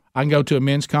 I can go to a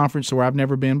men's conference where I've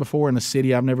never been before, in a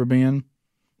city I've never been.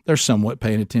 They're somewhat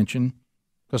paying attention,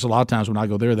 because a lot of times when I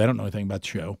go there, they don't know anything about the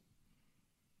show.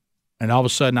 And all of a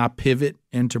sudden I pivot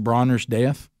into Bronner's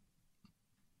death.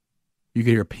 You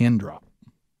can hear a pin drop.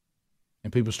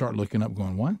 And people start looking up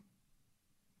going, what?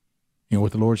 You know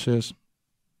what the Lord says?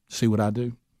 See what I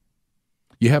do?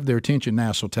 You have their attention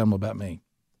now, so tell them about me.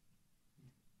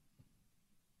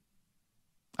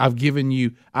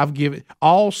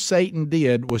 All Satan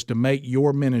did was to make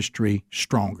your ministry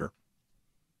stronger.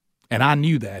 And I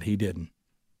knew that he didn't.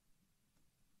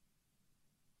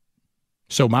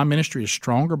 So my ministry is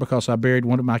stronger because I buried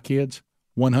one of my kids?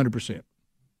 100%.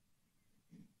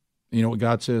 You know what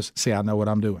God says? See, I know what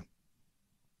I'm doing.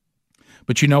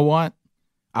 But you know what?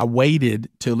 I waited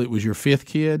till it was your fifth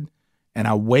kid, and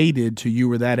I waited till you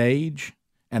were that age,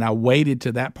 and I waited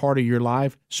to that part of your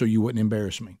life so you wouldn't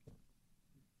embarrass me.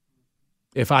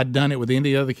 If I'd done it with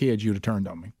any other kids, you'd have turned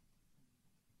on me.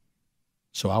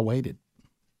 So I waited,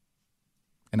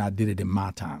 and I did it in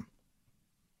my time.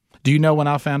 Do you know when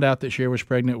I found out that Cher was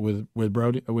pregnant with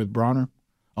Bronner?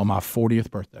 On my 40th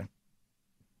birthday.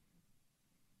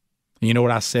 And you know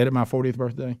what I said at my 40th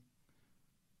birthday?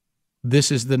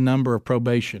 This is the number of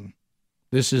probation.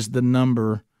 This is the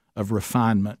number of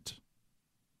refinement.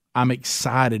 I'm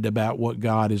excited about what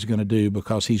God is going to do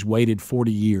because he's waited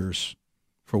 40 years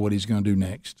for what he's going to do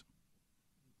next.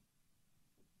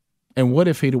 And what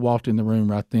if he'd have walked in the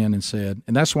room right then and said,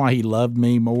 and that's why he loved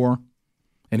me more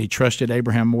and he trusted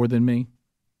Abraham more than me?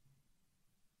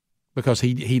 Because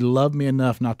he loved me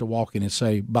enough not to walk in and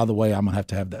say, by the way, I'm going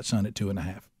to have that son at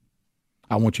 2.5.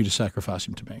 I want you to sacrifice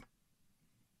him to me.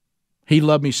 He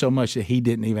loved me so much that he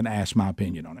didn't even ask my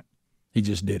opinion on it. He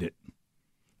just did it.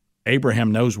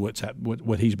 Abraham knows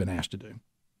what he's been asked to do,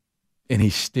 and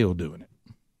he's still doing it.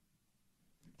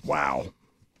 Wow.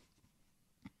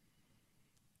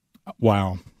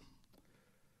 Wow.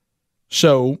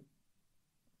 So,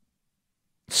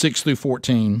 6 through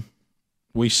 14,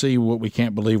 we see what we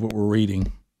can't believe what we're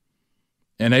reading.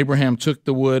 And Abraham took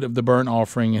the wood of the burnt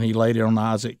offering, and he laid it on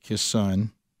Isaac, his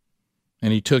son.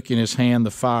 And he took in his hand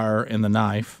the fire and the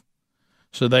knife.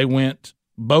 So they went,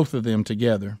 both of them,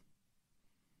 together.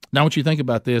 Now, I want you to think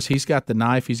about this. He's got the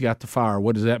knife. He's got the fire.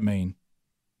 What does that mean?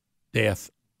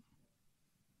 Death.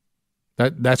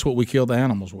 That's what we kill the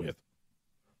animals with.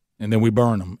 And then we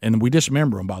burn them. And we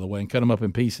dismember them, by the way, and cut them up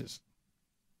in pieces.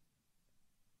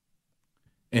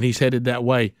 And he's headed that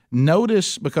way.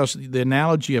 Notice, because the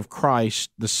analogy of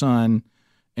Christ, the Son,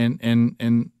 and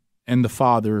the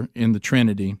Father in the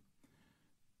Trinity,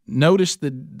 notice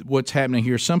what's happening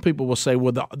here. Some people will say,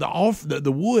 well,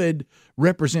 the wood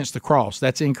represents the cross.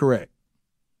 That's incorrect,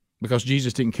 because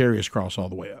Jesus didn't carry his cross all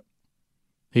the way up.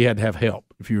 He had to have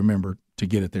help, if you remember, to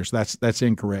get it there. So that's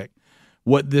incorrect.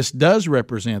 What this does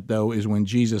represent, though, is when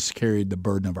Jesus carried the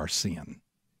burden of our sin.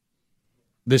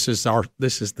 This is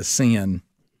the sin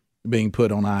being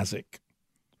put on Isaac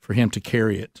for him to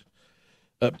carry it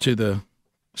up to the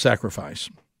sacrifice.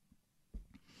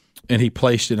 And he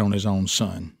placed it on his own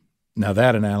son. Now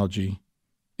that analogy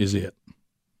is it.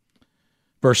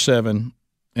 Verse 7,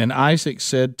 and Isaac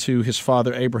said to his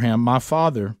father Abraham, my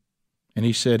father. And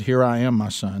he said, here I am, my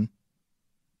son.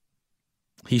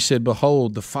 He said,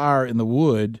 behold, the fire and the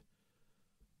wood,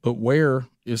 but where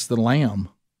is the lamb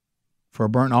for a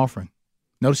burnt offering?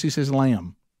 Notice he says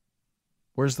lamb.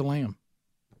 Where's the lamb?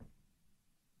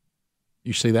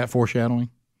 You see that foreshadowing?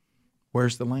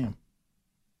 Where's the lamb?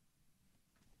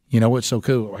 You know what's so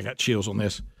cool? I got chills on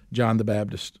this. John the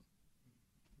Baptist.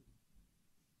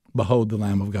 Behold the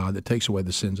Lamb of God that takes away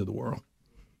the sins of the world.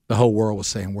 The whole world was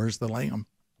saying, where's the lamb?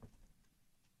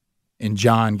 And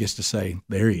John gets to say,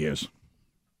 there he is.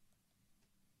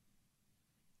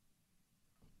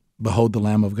 Behold the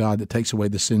Lamb of God that takes away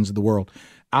the sins of the world.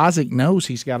 Isaac knows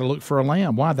he's got to look for a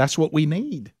lamb. Why? That's what we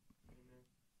need.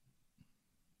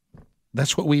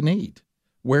 That's what we need.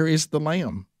 Where is the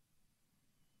lamb?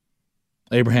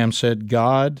 Abraham said,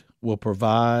 God will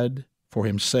provide for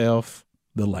himself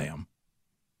the lamb.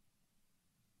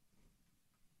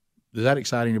 Does that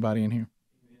excite anybody in here?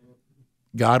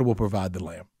 God will provide the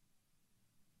lamb.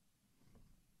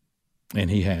 And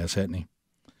he has, hasn't he?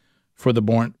 For the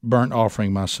burnt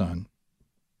offering, my son.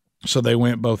 So they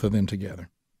went, both of them together.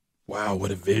 Wow,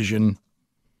 what a vision.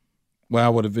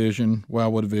 Wow, what a vision. Wow,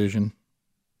 what a vision.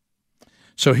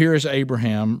 So here is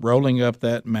Abraham rolling up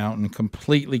that mountain,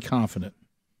 completely confident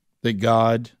that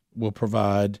God will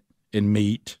provide and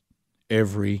meet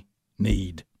every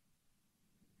need.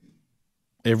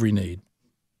 Every need.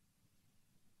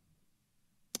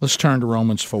 Let's turn to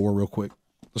Romans 4 real quick.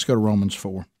 Let's go to Romans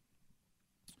 4.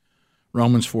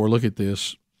 Romans 4, look at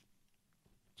this.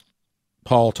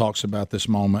 Paul talks about this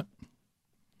moment.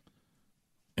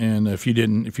 And if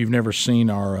you've never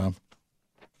seen our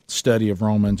study of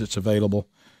Romans, it's available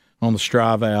on the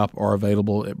Strive app or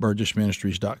available at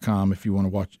burgessministries.com if you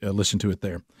want to listen to it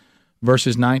there.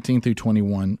 Verses 19 through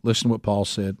 21, listen to what Paul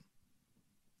said.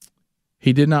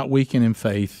 He did not weaken in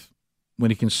faith when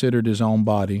he considered his own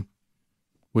body,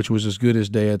 which was as good as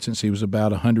dead since he was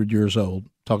about 100 years old,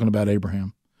 talking about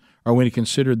Abraham, or when he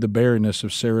considered the barrenness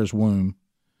of Sarah's womb.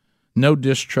 No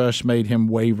distrust made him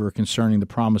waver concerning the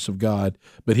promise of God,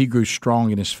 but he grew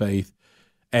strong in his faith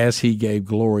as he gave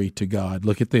glory to God.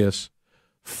 Look at this.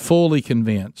 Fully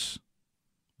convinced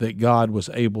that God was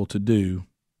able to do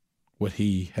what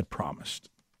he had promised.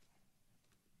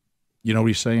 You know what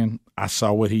he's saying? I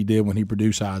saw what he did when he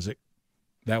produced Isaac.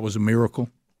 That was a miracle.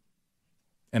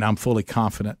 And I'm fully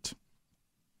confident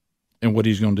in what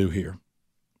he's going to do here.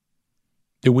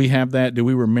 Do we have that? Do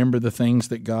we remember the things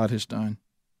that God has done?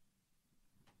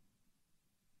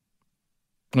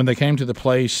 When they came to the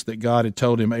place that God had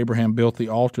told him, Abraham built the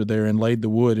altar there and laid the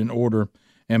wood in order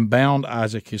and bound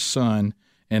Isaac his son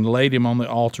and laid him on the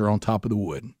altar on top of the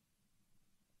wood.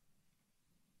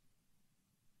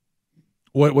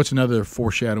 What's another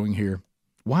foreshadowing here?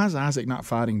 Why is Isaac not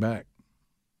fighting back?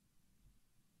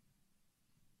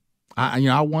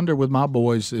 I wonder with my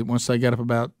boys, once they get up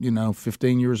about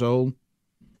 15 years old,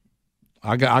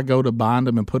 I go to bind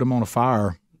them and put them on a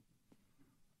fire.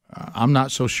 I'm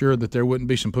not so sure that there wouldn't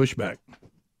be some pushback.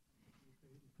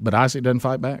 But Isaac doesn't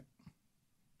fight back.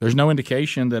 There's no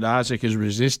indication that Isaac is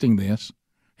resisting this.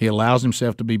 He allows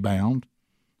himself to be bound.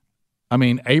 I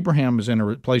mean, Abraham is in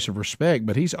a place of respect,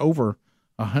 but he's over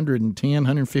 110,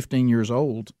 115 years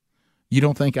old. You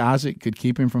don't think Isaac could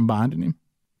keep him from binding him?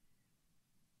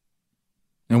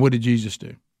 And what did Jesus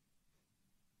do?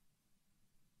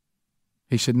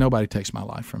 He said, nobody takes my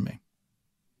life from me.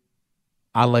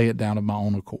 I lay it down of my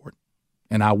own accord,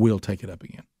 and I will take it up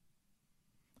again.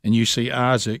 And you see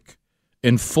Isaac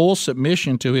in full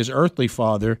submission to his earthly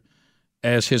father,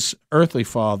 as his earthly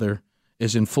father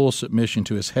is in full submission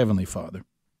to his heavenly Father.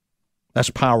 That's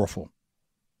powerful.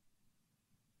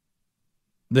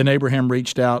 Then Abraham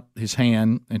reached out his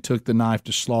hand and took the knife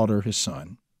to slaughter his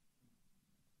son.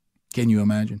 Can you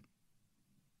imagine?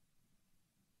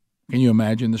 Can you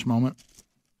imagine this moment?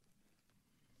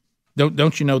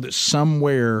 Don't you know that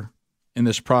somewhere in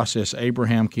this process,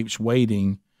 Abraham keeps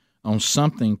waiting on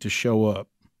something to show up,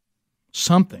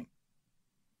 something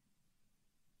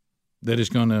that is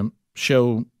going to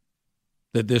show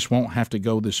that this won't have to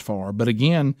go this far. But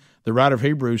again, the writer of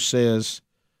Hebrews says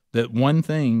that one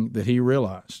thing that he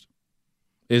realized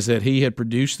is that he had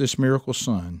produced this miracle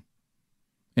son,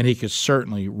 and he could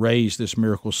certainly raise this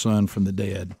miracle son from the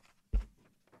dead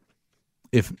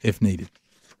if needed.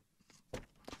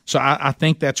 So I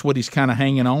think that's what he's kind of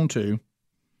hanging on to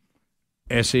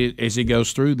as he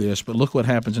goes through this. But look what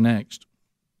happens next.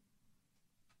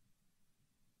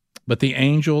 But the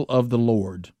angel of the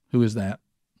Lord, who is that?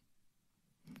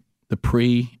 The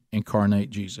pre-incarnate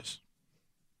Jesus.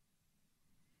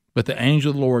 But the angel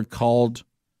of the Lord called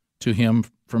to him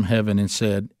from heaven and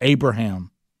said,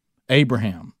 Abraham,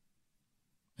 Abraham.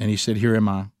 And he said, here am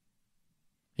I.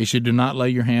 He said, do not lay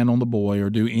your hand on the boy or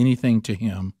do anything to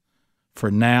him. For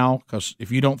now, because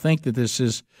if you don't think that this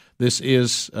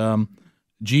is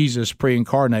Jesus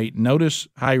pre-incarnate, notice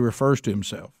how he refers to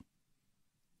himself.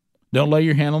 Don't lay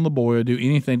your hand on the boy or do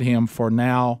anything to him, for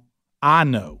now I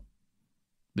know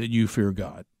that you fear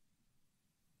God,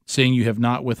 seeing you have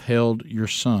not withheld your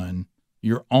son,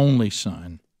 your only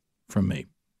son, from me.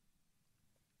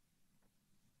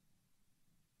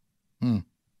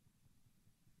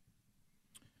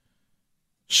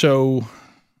 So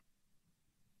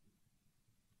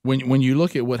when you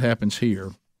look at what happens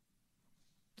here,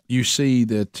 you see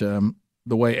that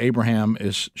the way Abraham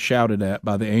is shouted at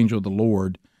by the angel of the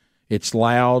Lord, it's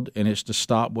loud and it's to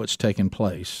stop what's taking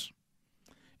place.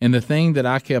 And the thing that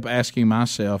I kept asking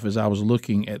myself as I was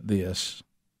looking at this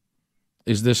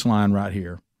is this line right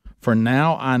here. For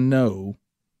now I know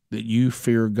that you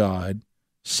fear God,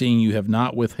 seeing you have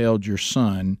not withheld your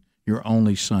son, your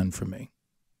only son, from me.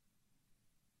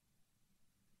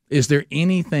 Is there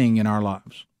anything in our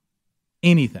lives,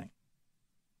 anything,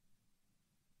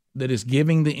 that is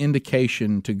giving the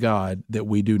indication to God that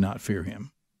we do not fear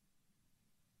him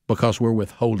because we're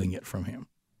withholding it from him?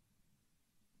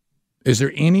 Is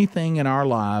there anything in our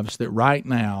lives that right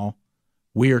now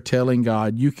we are telling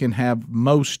God, you can have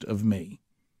most of me,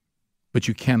 but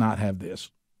you cannot have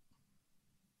this?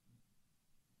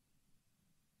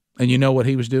 And you know what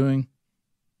he was doing?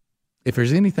 if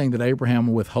there's anything that Abraham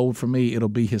will withhold from me, it'll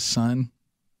be his son,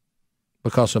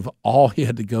 because of all he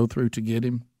had to go through to get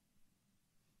him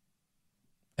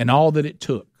and all that it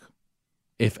took.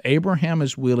 If Abraham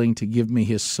is willing to give me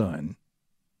his son,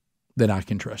 then I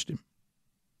can trust him.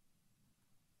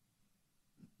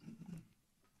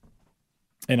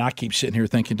 And I keep sitting here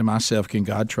thinking to myself, can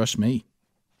God trust me?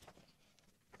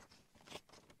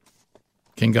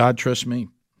 Can God trust me?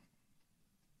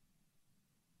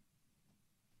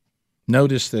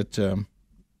 Notice that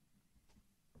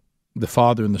the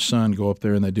Father and the Son go up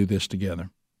there and they do this together.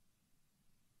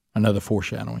 Another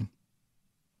foreshadowing.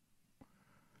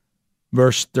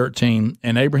 Verse 13,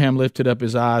 and Abraham lifted up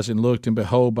his eyes and looked, and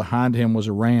behold, behind him was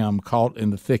a ram caught in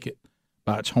the thicket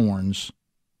by its horns.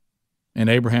 And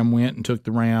Abraham went and took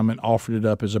the ram and offered it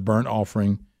up as a burnt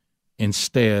offering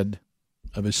instead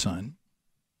of his son.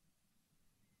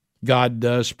 God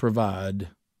does provide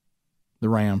the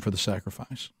ram for the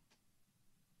sacrifice.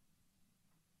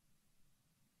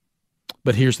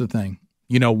 But here's the thing.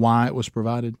 You know why it was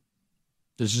provided?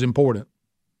 This is important.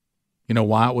 You know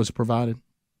why it was provided?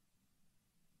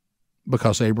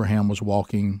 Because Abraham was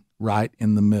walking right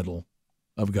in the middle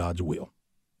of God's will.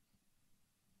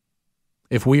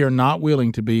 If we are not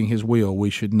willing to be in his will, we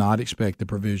should not expect the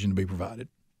provision to be provided.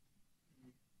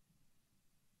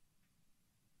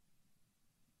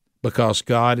 Because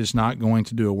God is not going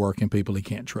to do a work in people he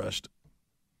can't trust.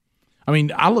 I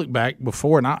mean, I look back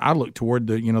before, and I look toward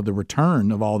the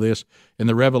return of all this in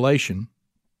the Revelation,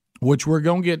 which we're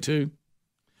going to get to.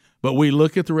 But we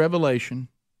look at the Revelation,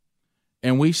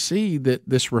 and we see that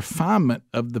this refinement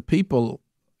of the people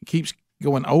keeps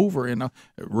going over and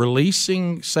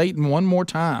releasing Satan one more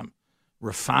time,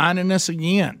 refining us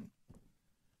again.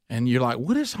 And you're like,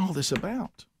 what is all this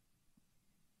about?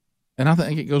 And I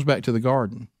think it goes back to the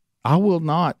garden. I will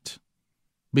not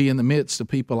be in the midst of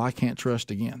people I can't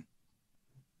trust again.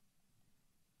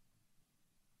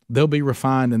 They'll be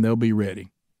refined and they'll be ready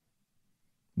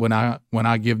when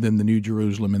I give them the new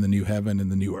Jerusalem and the new heaven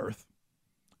and the new earth.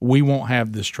 We won't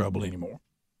have this trouble anymore,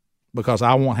 because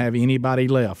I won't have anybody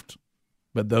left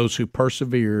but those who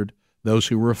persevered, those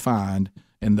who were refined,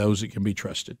 and those that can be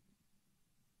trusted.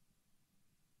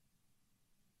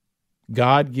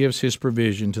 God gives his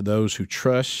provision to those who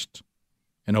trust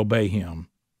and obey him.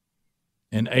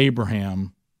 And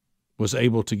Abraham was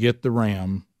able to get the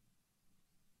ram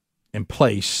in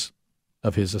place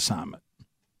of his assignment.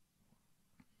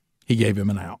 He gave him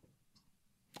an out.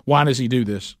 Why does he do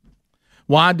this?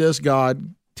 Why does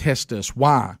God test us?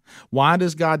 Why? Why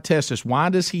does God test us? Why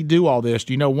does he do all this?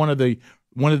 Do you know one of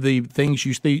the things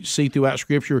you see throughout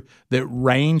Scripture that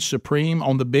reigns supreme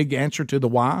on the big answer to the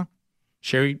why?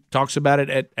 Sherry talks about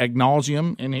it ad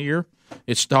nauseum in here.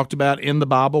 It's talked about in the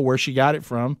Bible where she got it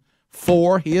from.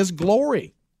 For his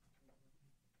glory.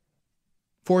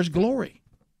 For his glory.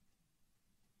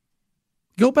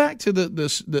 Go back to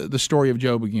the story of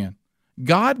Job again.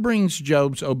 God brings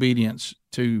Job's obedience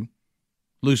to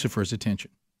Lucifer's attention.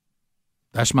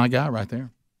 That's my guy right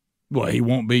there. Well, he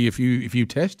won't be if you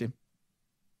test him.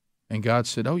 And God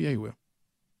said, oh, yeah, he will.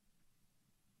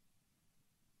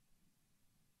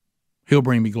 He'll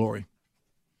bring me glory.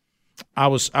 I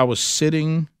was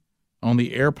sitting on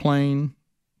the airplane.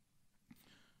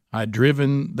 I'd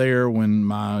driven there when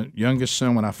my youngest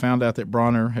son, when I found out that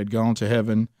Bronner had gone to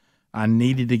heaven, I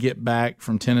needed to get back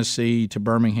from Tennessee to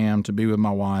Birmingham to be with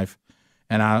my wife.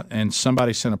 And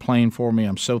somebody sent a plane for me.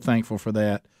 I'm so thankful for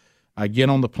that. I get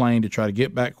on the plane to try to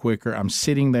get back quicker. I'm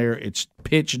sitting there. It's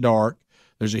pitch dark.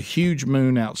 There's a huge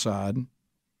moon outside.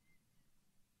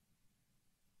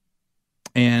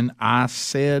 And I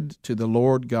said to the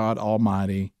Lord God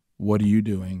Almighty, what are you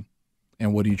doing?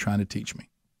 And what are you trying to teach me?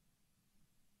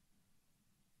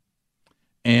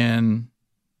 And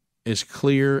as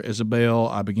clear as a bell,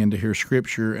 I begin to hear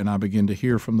Scripture, and I begin to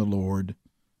hear from the Lord.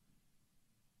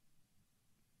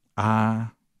 I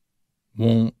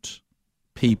want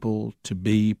people to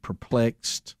be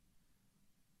perplexed.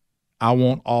 I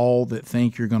want all that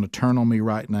think you're going to turn on me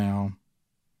right now.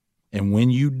 And when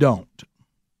you don't,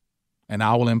 and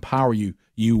I will empower you,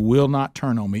 you will not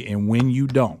turn on me. And when you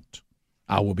don't,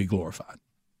 I will be glorified.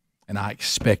 And I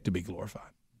expect to be glorified.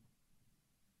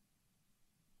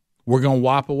 We're going to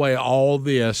wipe away all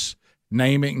this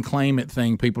name it and claim it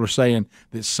thing people are saying,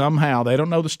 that somehow they don't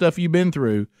know the stuff you've been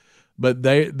through, but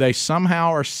they somehow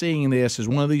are seeing this as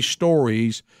one of these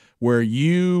stories where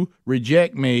you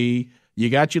reject me, You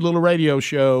got your little radio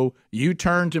show. You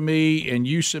turn to me and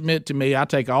you submit to me. I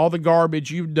take all the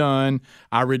garbage you've done.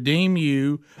 I redeem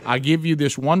you. I give you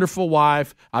this wonderful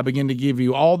wife. I begin to give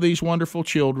you all these wonderful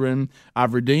children.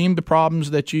 I've redeemed the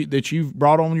problems that you've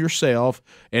brought on yourself.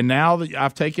 And now that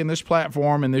I've taken this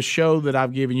platform and this show that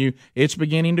I've given you, it's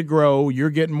beginning to grow. You're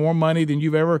getting more money than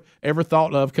you've ever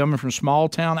thought of coming from small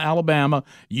town Alabama.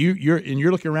 You're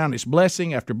looking around. It's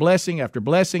blessing after blessing after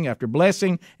blessing after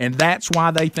blessing, and that's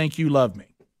why they think you love me.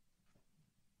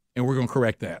 And we're going to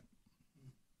correct that.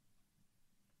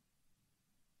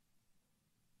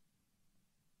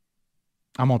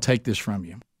 I'm going to take this from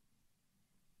you,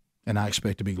 and I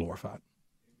expect to be glorified.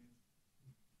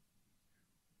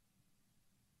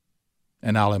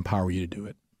 And I'll empower you to do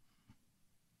it.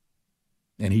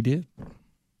 And he did.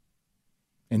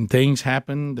 And things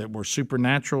happened that were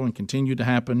supernatural and continue to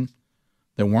happen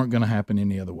that weren't going to happen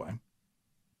any other way.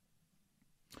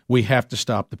 We have to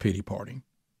stop the pity party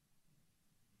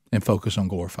and focus on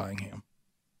glorifying him.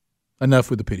 Enough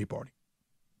with the pity party.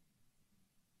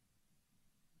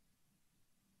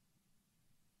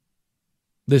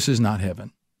 This is not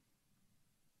heaven.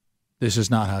 This is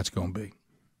not how it's going to be.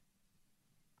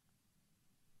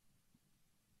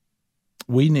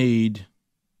 We need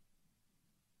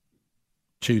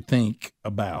to think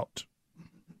about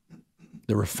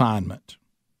the refinement,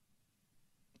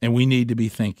 and we need to be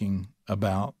thinking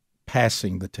about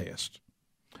passing the test,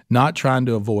 not trying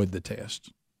to avoid the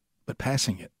test, but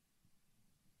passing it.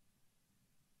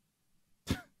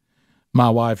 My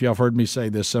wife, y'all have heard me say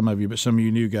this, some of you, but some of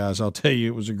you new guys, I'll tell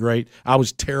you, I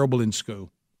was terrible in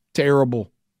school.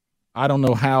 Terrible. I don't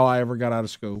know how I ever got out of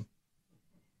school.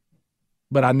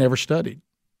 But I never studied.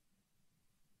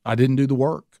 I didn't do the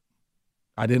work.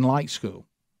 I didn't like school.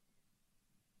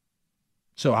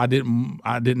 So I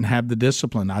didn't have the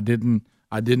discipline. I didn't,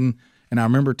 and I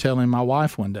remember telling my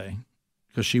wife one day,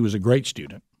 because she was a great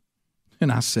student,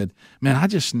 and I said, man, I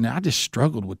just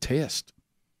struggled with tests.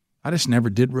 I just never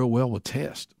did real well with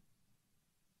tests.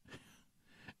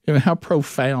 You know, how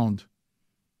profound.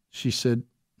 She said,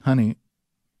 honey,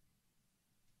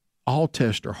 all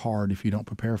tests are hard if you don't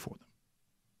prepare for them.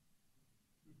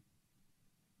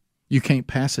 You can't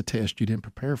pass a test you didn't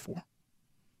prepare for.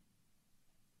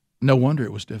 No wonder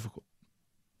it was difficult.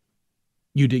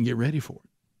 You didn't get ready for it.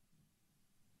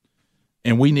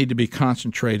 And we need to be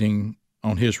concentrating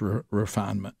on his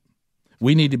refinement.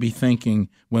 We need to be thinking,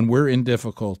 when we're in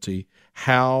difficulty,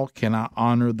 how can I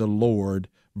honor the Lord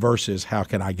versus how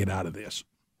can I get out of this?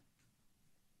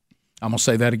 I'm going to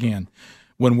say that again.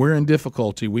 When we're in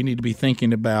difficulty, we need to be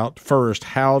thinking about, first,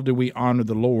 how do we honor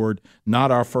the Lord,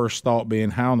 not our first thought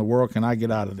being, how in the world can I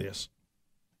get out of this?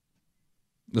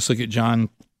 Let's look at John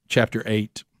chapter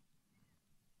 8.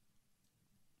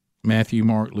 Matthew,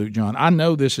 Mark, Luke, John. I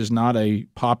know this is not a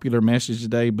popular message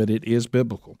today, but it is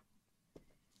biblical.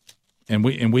 And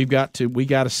we got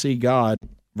to see God.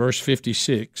 Verse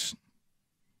 56.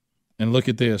 And look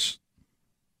at this.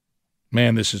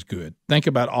 Man, this is good. Think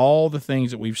about all the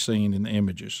things that we've seen in the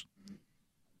images.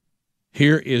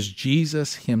 Here is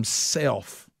Jesus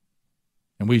himself.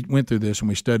 And we went through this when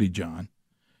we studied John.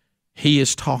 He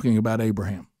is talking about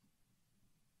Abraham.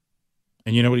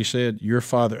 And you know what he said? Your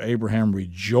father Abraham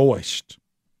rejoiced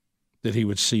that he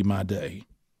would see my day.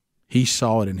 He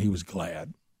saw it and he was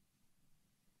glad.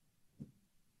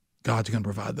 God's going to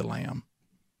provide the lamb.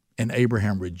 And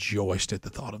Abraham rejoiced at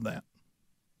the thought of that.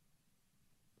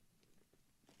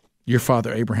 Your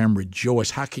father Abraham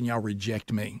rejoiced. How can y'all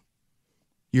reject me?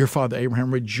 Your father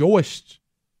Abraham rejoiced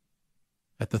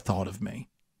at the thought of me.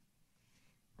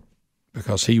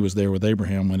 Because he was there with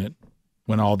Abraham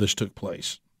when all this took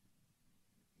place.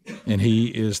 And he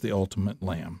is the ultimate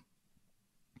lamb.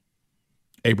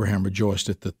 Abraham rejoiced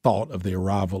at the thought of the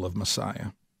arrival of Messiah.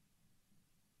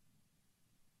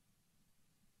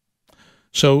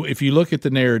 So if you look at the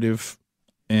narrative,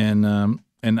 and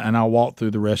I'll walk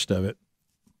through the rest of it,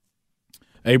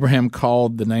 Abraham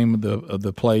called the name of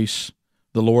the place,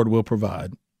 the Lord will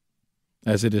provide.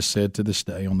 As it is said to this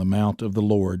day, on the mount of the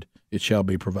Lord it shall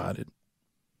be provided.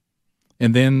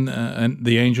 And then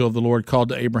the angel of the Lord called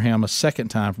to Abraham a second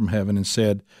time from heaven and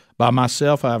said, by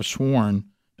myself I have sworn,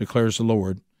 declares the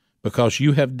Lord, because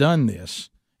you have done this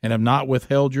and have not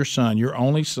withheld your son, your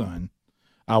only son,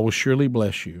 I will surely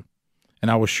bless you, and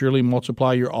I will surely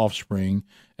multiply your offspring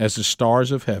as the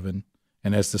stars of heaven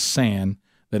and as the sand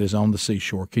that is on the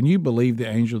seashore. Can you believe the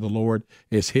angel of the Lord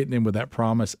is hitting him with that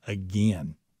promise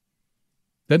again?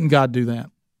 Doesn't God do that?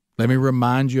 Let me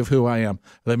remind you of who I am.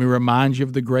 Let me remind you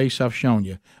of the grace I've shown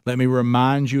you. Let me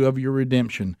remind you of your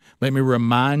redemption. Let me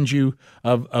remind you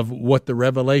of what the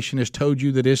revelation has told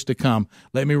you that is to come.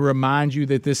 Let me remind you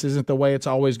that this isn't the way it's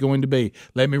always going to be.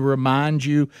 Let me remind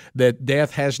you that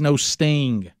death has no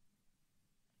sting.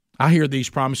 I hear these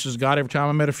promises of God every time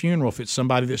I'm at a funeral if it's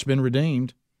somebody that's been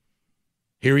redeemed.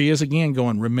 Here he is again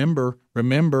going, remember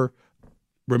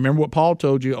what Paul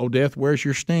told you. Oh, death, where's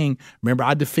your sting? Remember,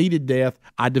 I defeated death.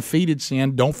 I defeated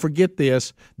sin. Don't forget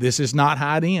this. This is not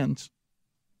how it ends.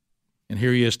 And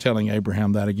here he is telling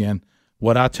Abraham that again.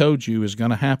 What I told you is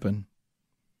going to happen.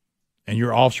 And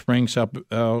your offspring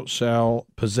shall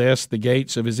possess the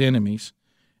gates of his enemies.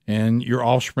 And your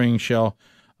offspring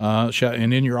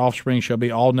and in your offspring shall be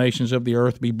all nations of the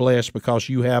earth be blessed because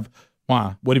you have,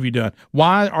 why? What have you done?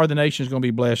 Why are the nations going to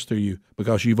be blessed through you?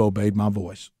 Because you've obeyed my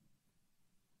voice.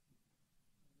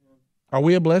 Are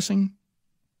we a blessing?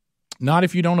 Not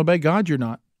if you don't obey God, you're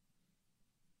not.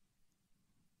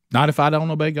 Not if I don't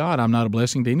obey God, I'm not a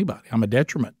blessing to anybody. I'm a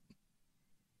detriment.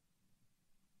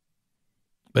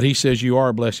 But he says you are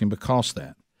a blessing because of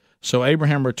that. So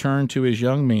Abraham returned to his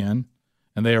young men,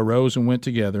 and they arose and went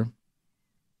together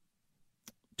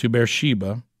to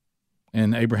Beersheba,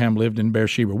 and Abraham lived in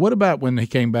Beersheba. What about when he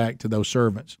came back to those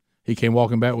servants? He came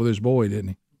walking back with his boy, didn't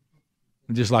he?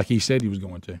 Just like he said he was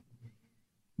going to.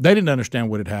 They didn't understand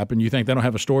what had happened. You think they don't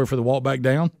have a story for the walk back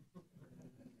down?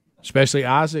 Especially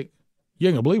Isaac. You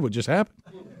ain't going to believe what just happened.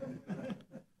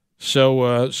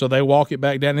 So they walk it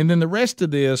back down. And then the rest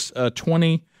of this,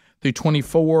 20 through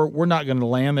 24, we're not going to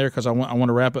land there because I want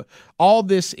to wrap it. All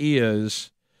this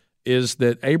is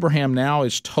that Abraham now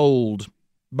is told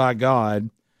by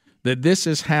God that this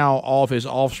is how all of his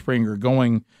offspring are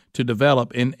going to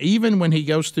develop. And even when he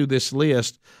goes through this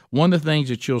list, one of the things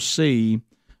that you'll see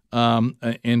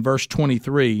in verse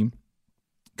 23,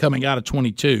 coming out of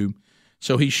 22,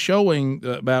 so he's showing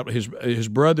about his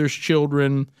brother's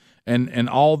children and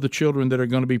all the children that are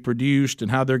going to be produced and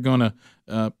how they're going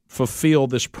to fulfill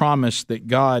this promise that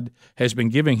God has been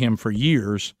giving him for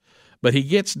years. But he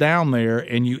gets down there,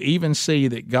 and you even see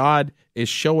that God is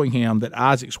showing him that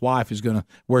Isaac's wife is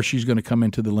where she's going to come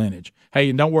into the lineage. Hey,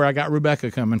 and don't worry, I got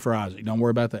Rebekah coming for Isaac. Don't worry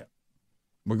about that.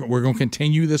 We're going to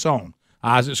continue this on.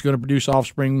 Isaac's going to produce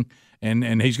offspring,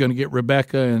 and he's going to get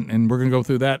Rebekah, and we're going to go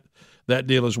through that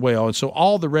deal as well. And so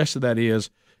all the rest of that is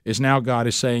now God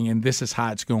is saying, and this is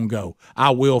how it's going to go.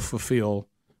 I will fulfill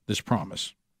this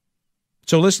promise.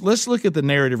 So let's look at the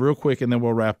narrative real quick, and then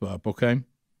we'll wrap up, okay?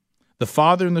 The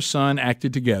father and the son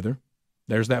acted together.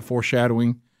 There's that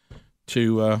foreshadowing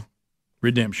to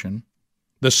redemption.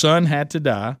 The son had to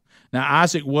die. Now,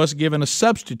 Isaac was given a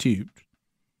substitute,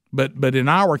 but in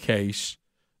our case,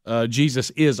 Jesus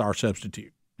is our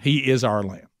substitute. He is our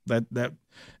lamb.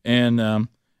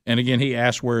 And again, he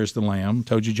asked, "Where is the lamb?"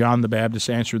 Told you John the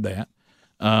Baptist answered that.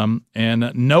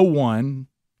 And no one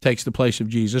takes the place of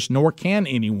Jesus, nor can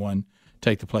anyone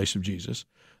take the place of Jesus.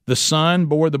 The Son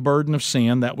bore the burden of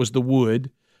sin. That was the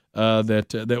wood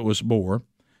that was bore.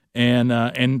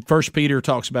 And 1 Peter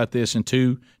talks about this in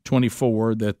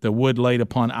 2:24, that the wood laid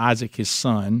upon Isaac his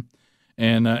son.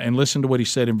 And listen to what he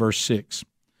said in verse 6.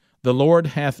 The Lord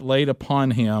hath laid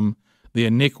upon him the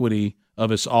iniquity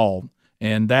of us all.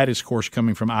 And that is, of course,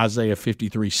 coming from Isaiah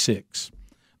 53:6.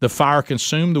 The fire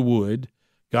consumed the wood,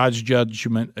 God's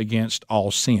judgment against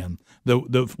all sin.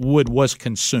 The wood was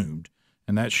consumed.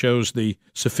 And that shows the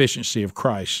sufficiency of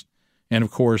Christ. And,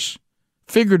 of course,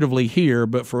 figuratively here,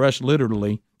 but for us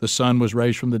literally, the Son was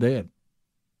raised from the dead.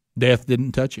 Death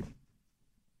didn't touch him.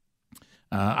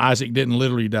 Isaac didn't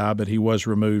literally die, but he was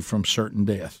removed from certain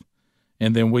death.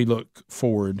 And then we look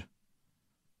forward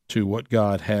to what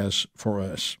God has for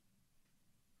us,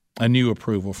 a new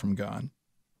approval from God.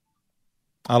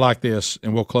 I like this,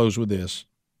 and we'll close with this.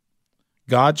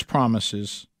 God's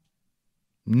promises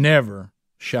never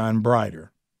shine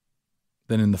brighter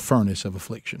than in the furnace of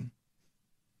affliction.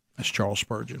 That's Charles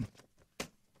Spurgeon.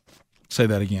 Say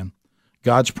that again.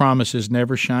 God's promises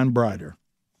never shine brighter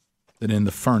than in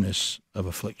the furnace of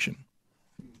affliction.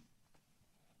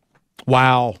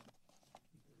 Wow.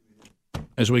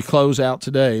 As we close out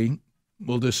today,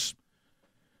 we'll just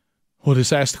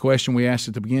ask the question we asked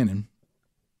at the beginning.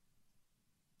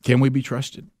 Can we be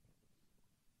trusted?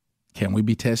 Can we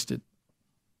be tested?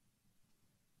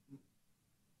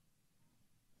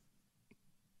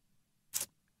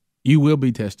 You will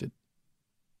be tested.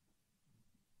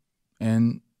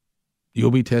 And you'll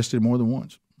be tested more than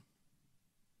once.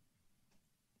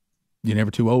 You're never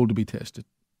too old to be tested.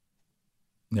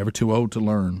 Never too old to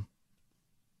learn.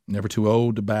 Never too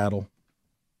old to battle.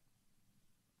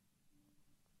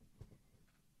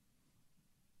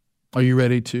 Are you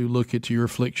ready to look at your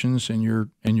afflictions and your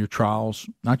trials,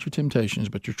 not your temptations,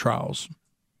 but your trials,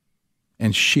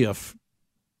 and shift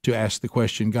to ask the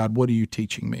question, God, what are you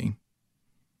teaching me?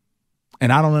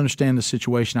 And I don't understand the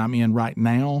situation I'm in right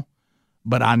now,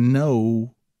 but I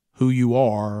know who you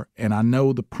are, and I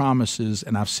know the promises,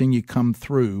 and I've seen you come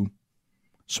through,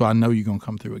 so I know you're going to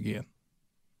come through again.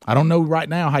 I don't know right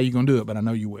now how you're going to do it, but I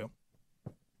know you will.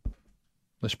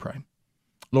 Let's pray.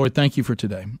 Lord, thank you for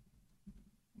today.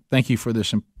 Thank you for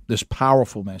this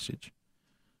powerful message.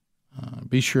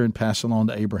 Be sure and pass along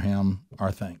to Abraham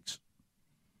our thanks.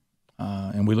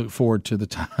 And we look forward to the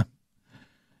time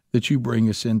that you bring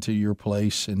us into your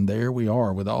place, and there we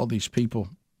are with all these people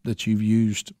that you've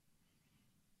used,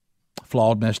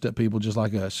 flawed, messed up people just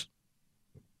like us.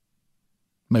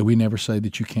 May we never say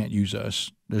that you can't use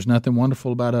us. There's nothing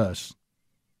wonderful about us,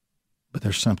 but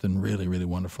there's something really, really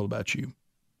wonderful about you.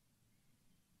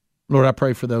 Lord, I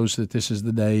pray for those that this is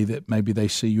the day that maybe they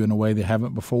see you in a way they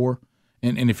haven't before.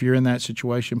 And if you're in that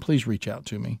situation, please reach out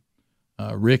to me.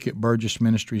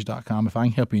 Rick@BurgessMinistries.com. If I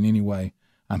can help you in any way,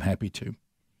 I'm happy to.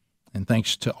 And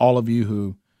thanks to all of you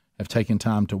who have taken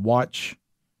time to watch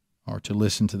or to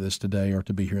listen to this today or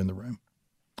to be here in the room.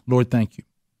 Lord, thank you.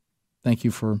 Thank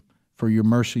you for your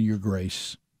mercy, your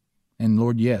grace. And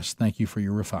Lord, yes, thank you for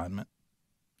your refinement.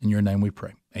 In your name we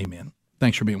pray. Amen.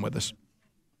 Thanks for being with us.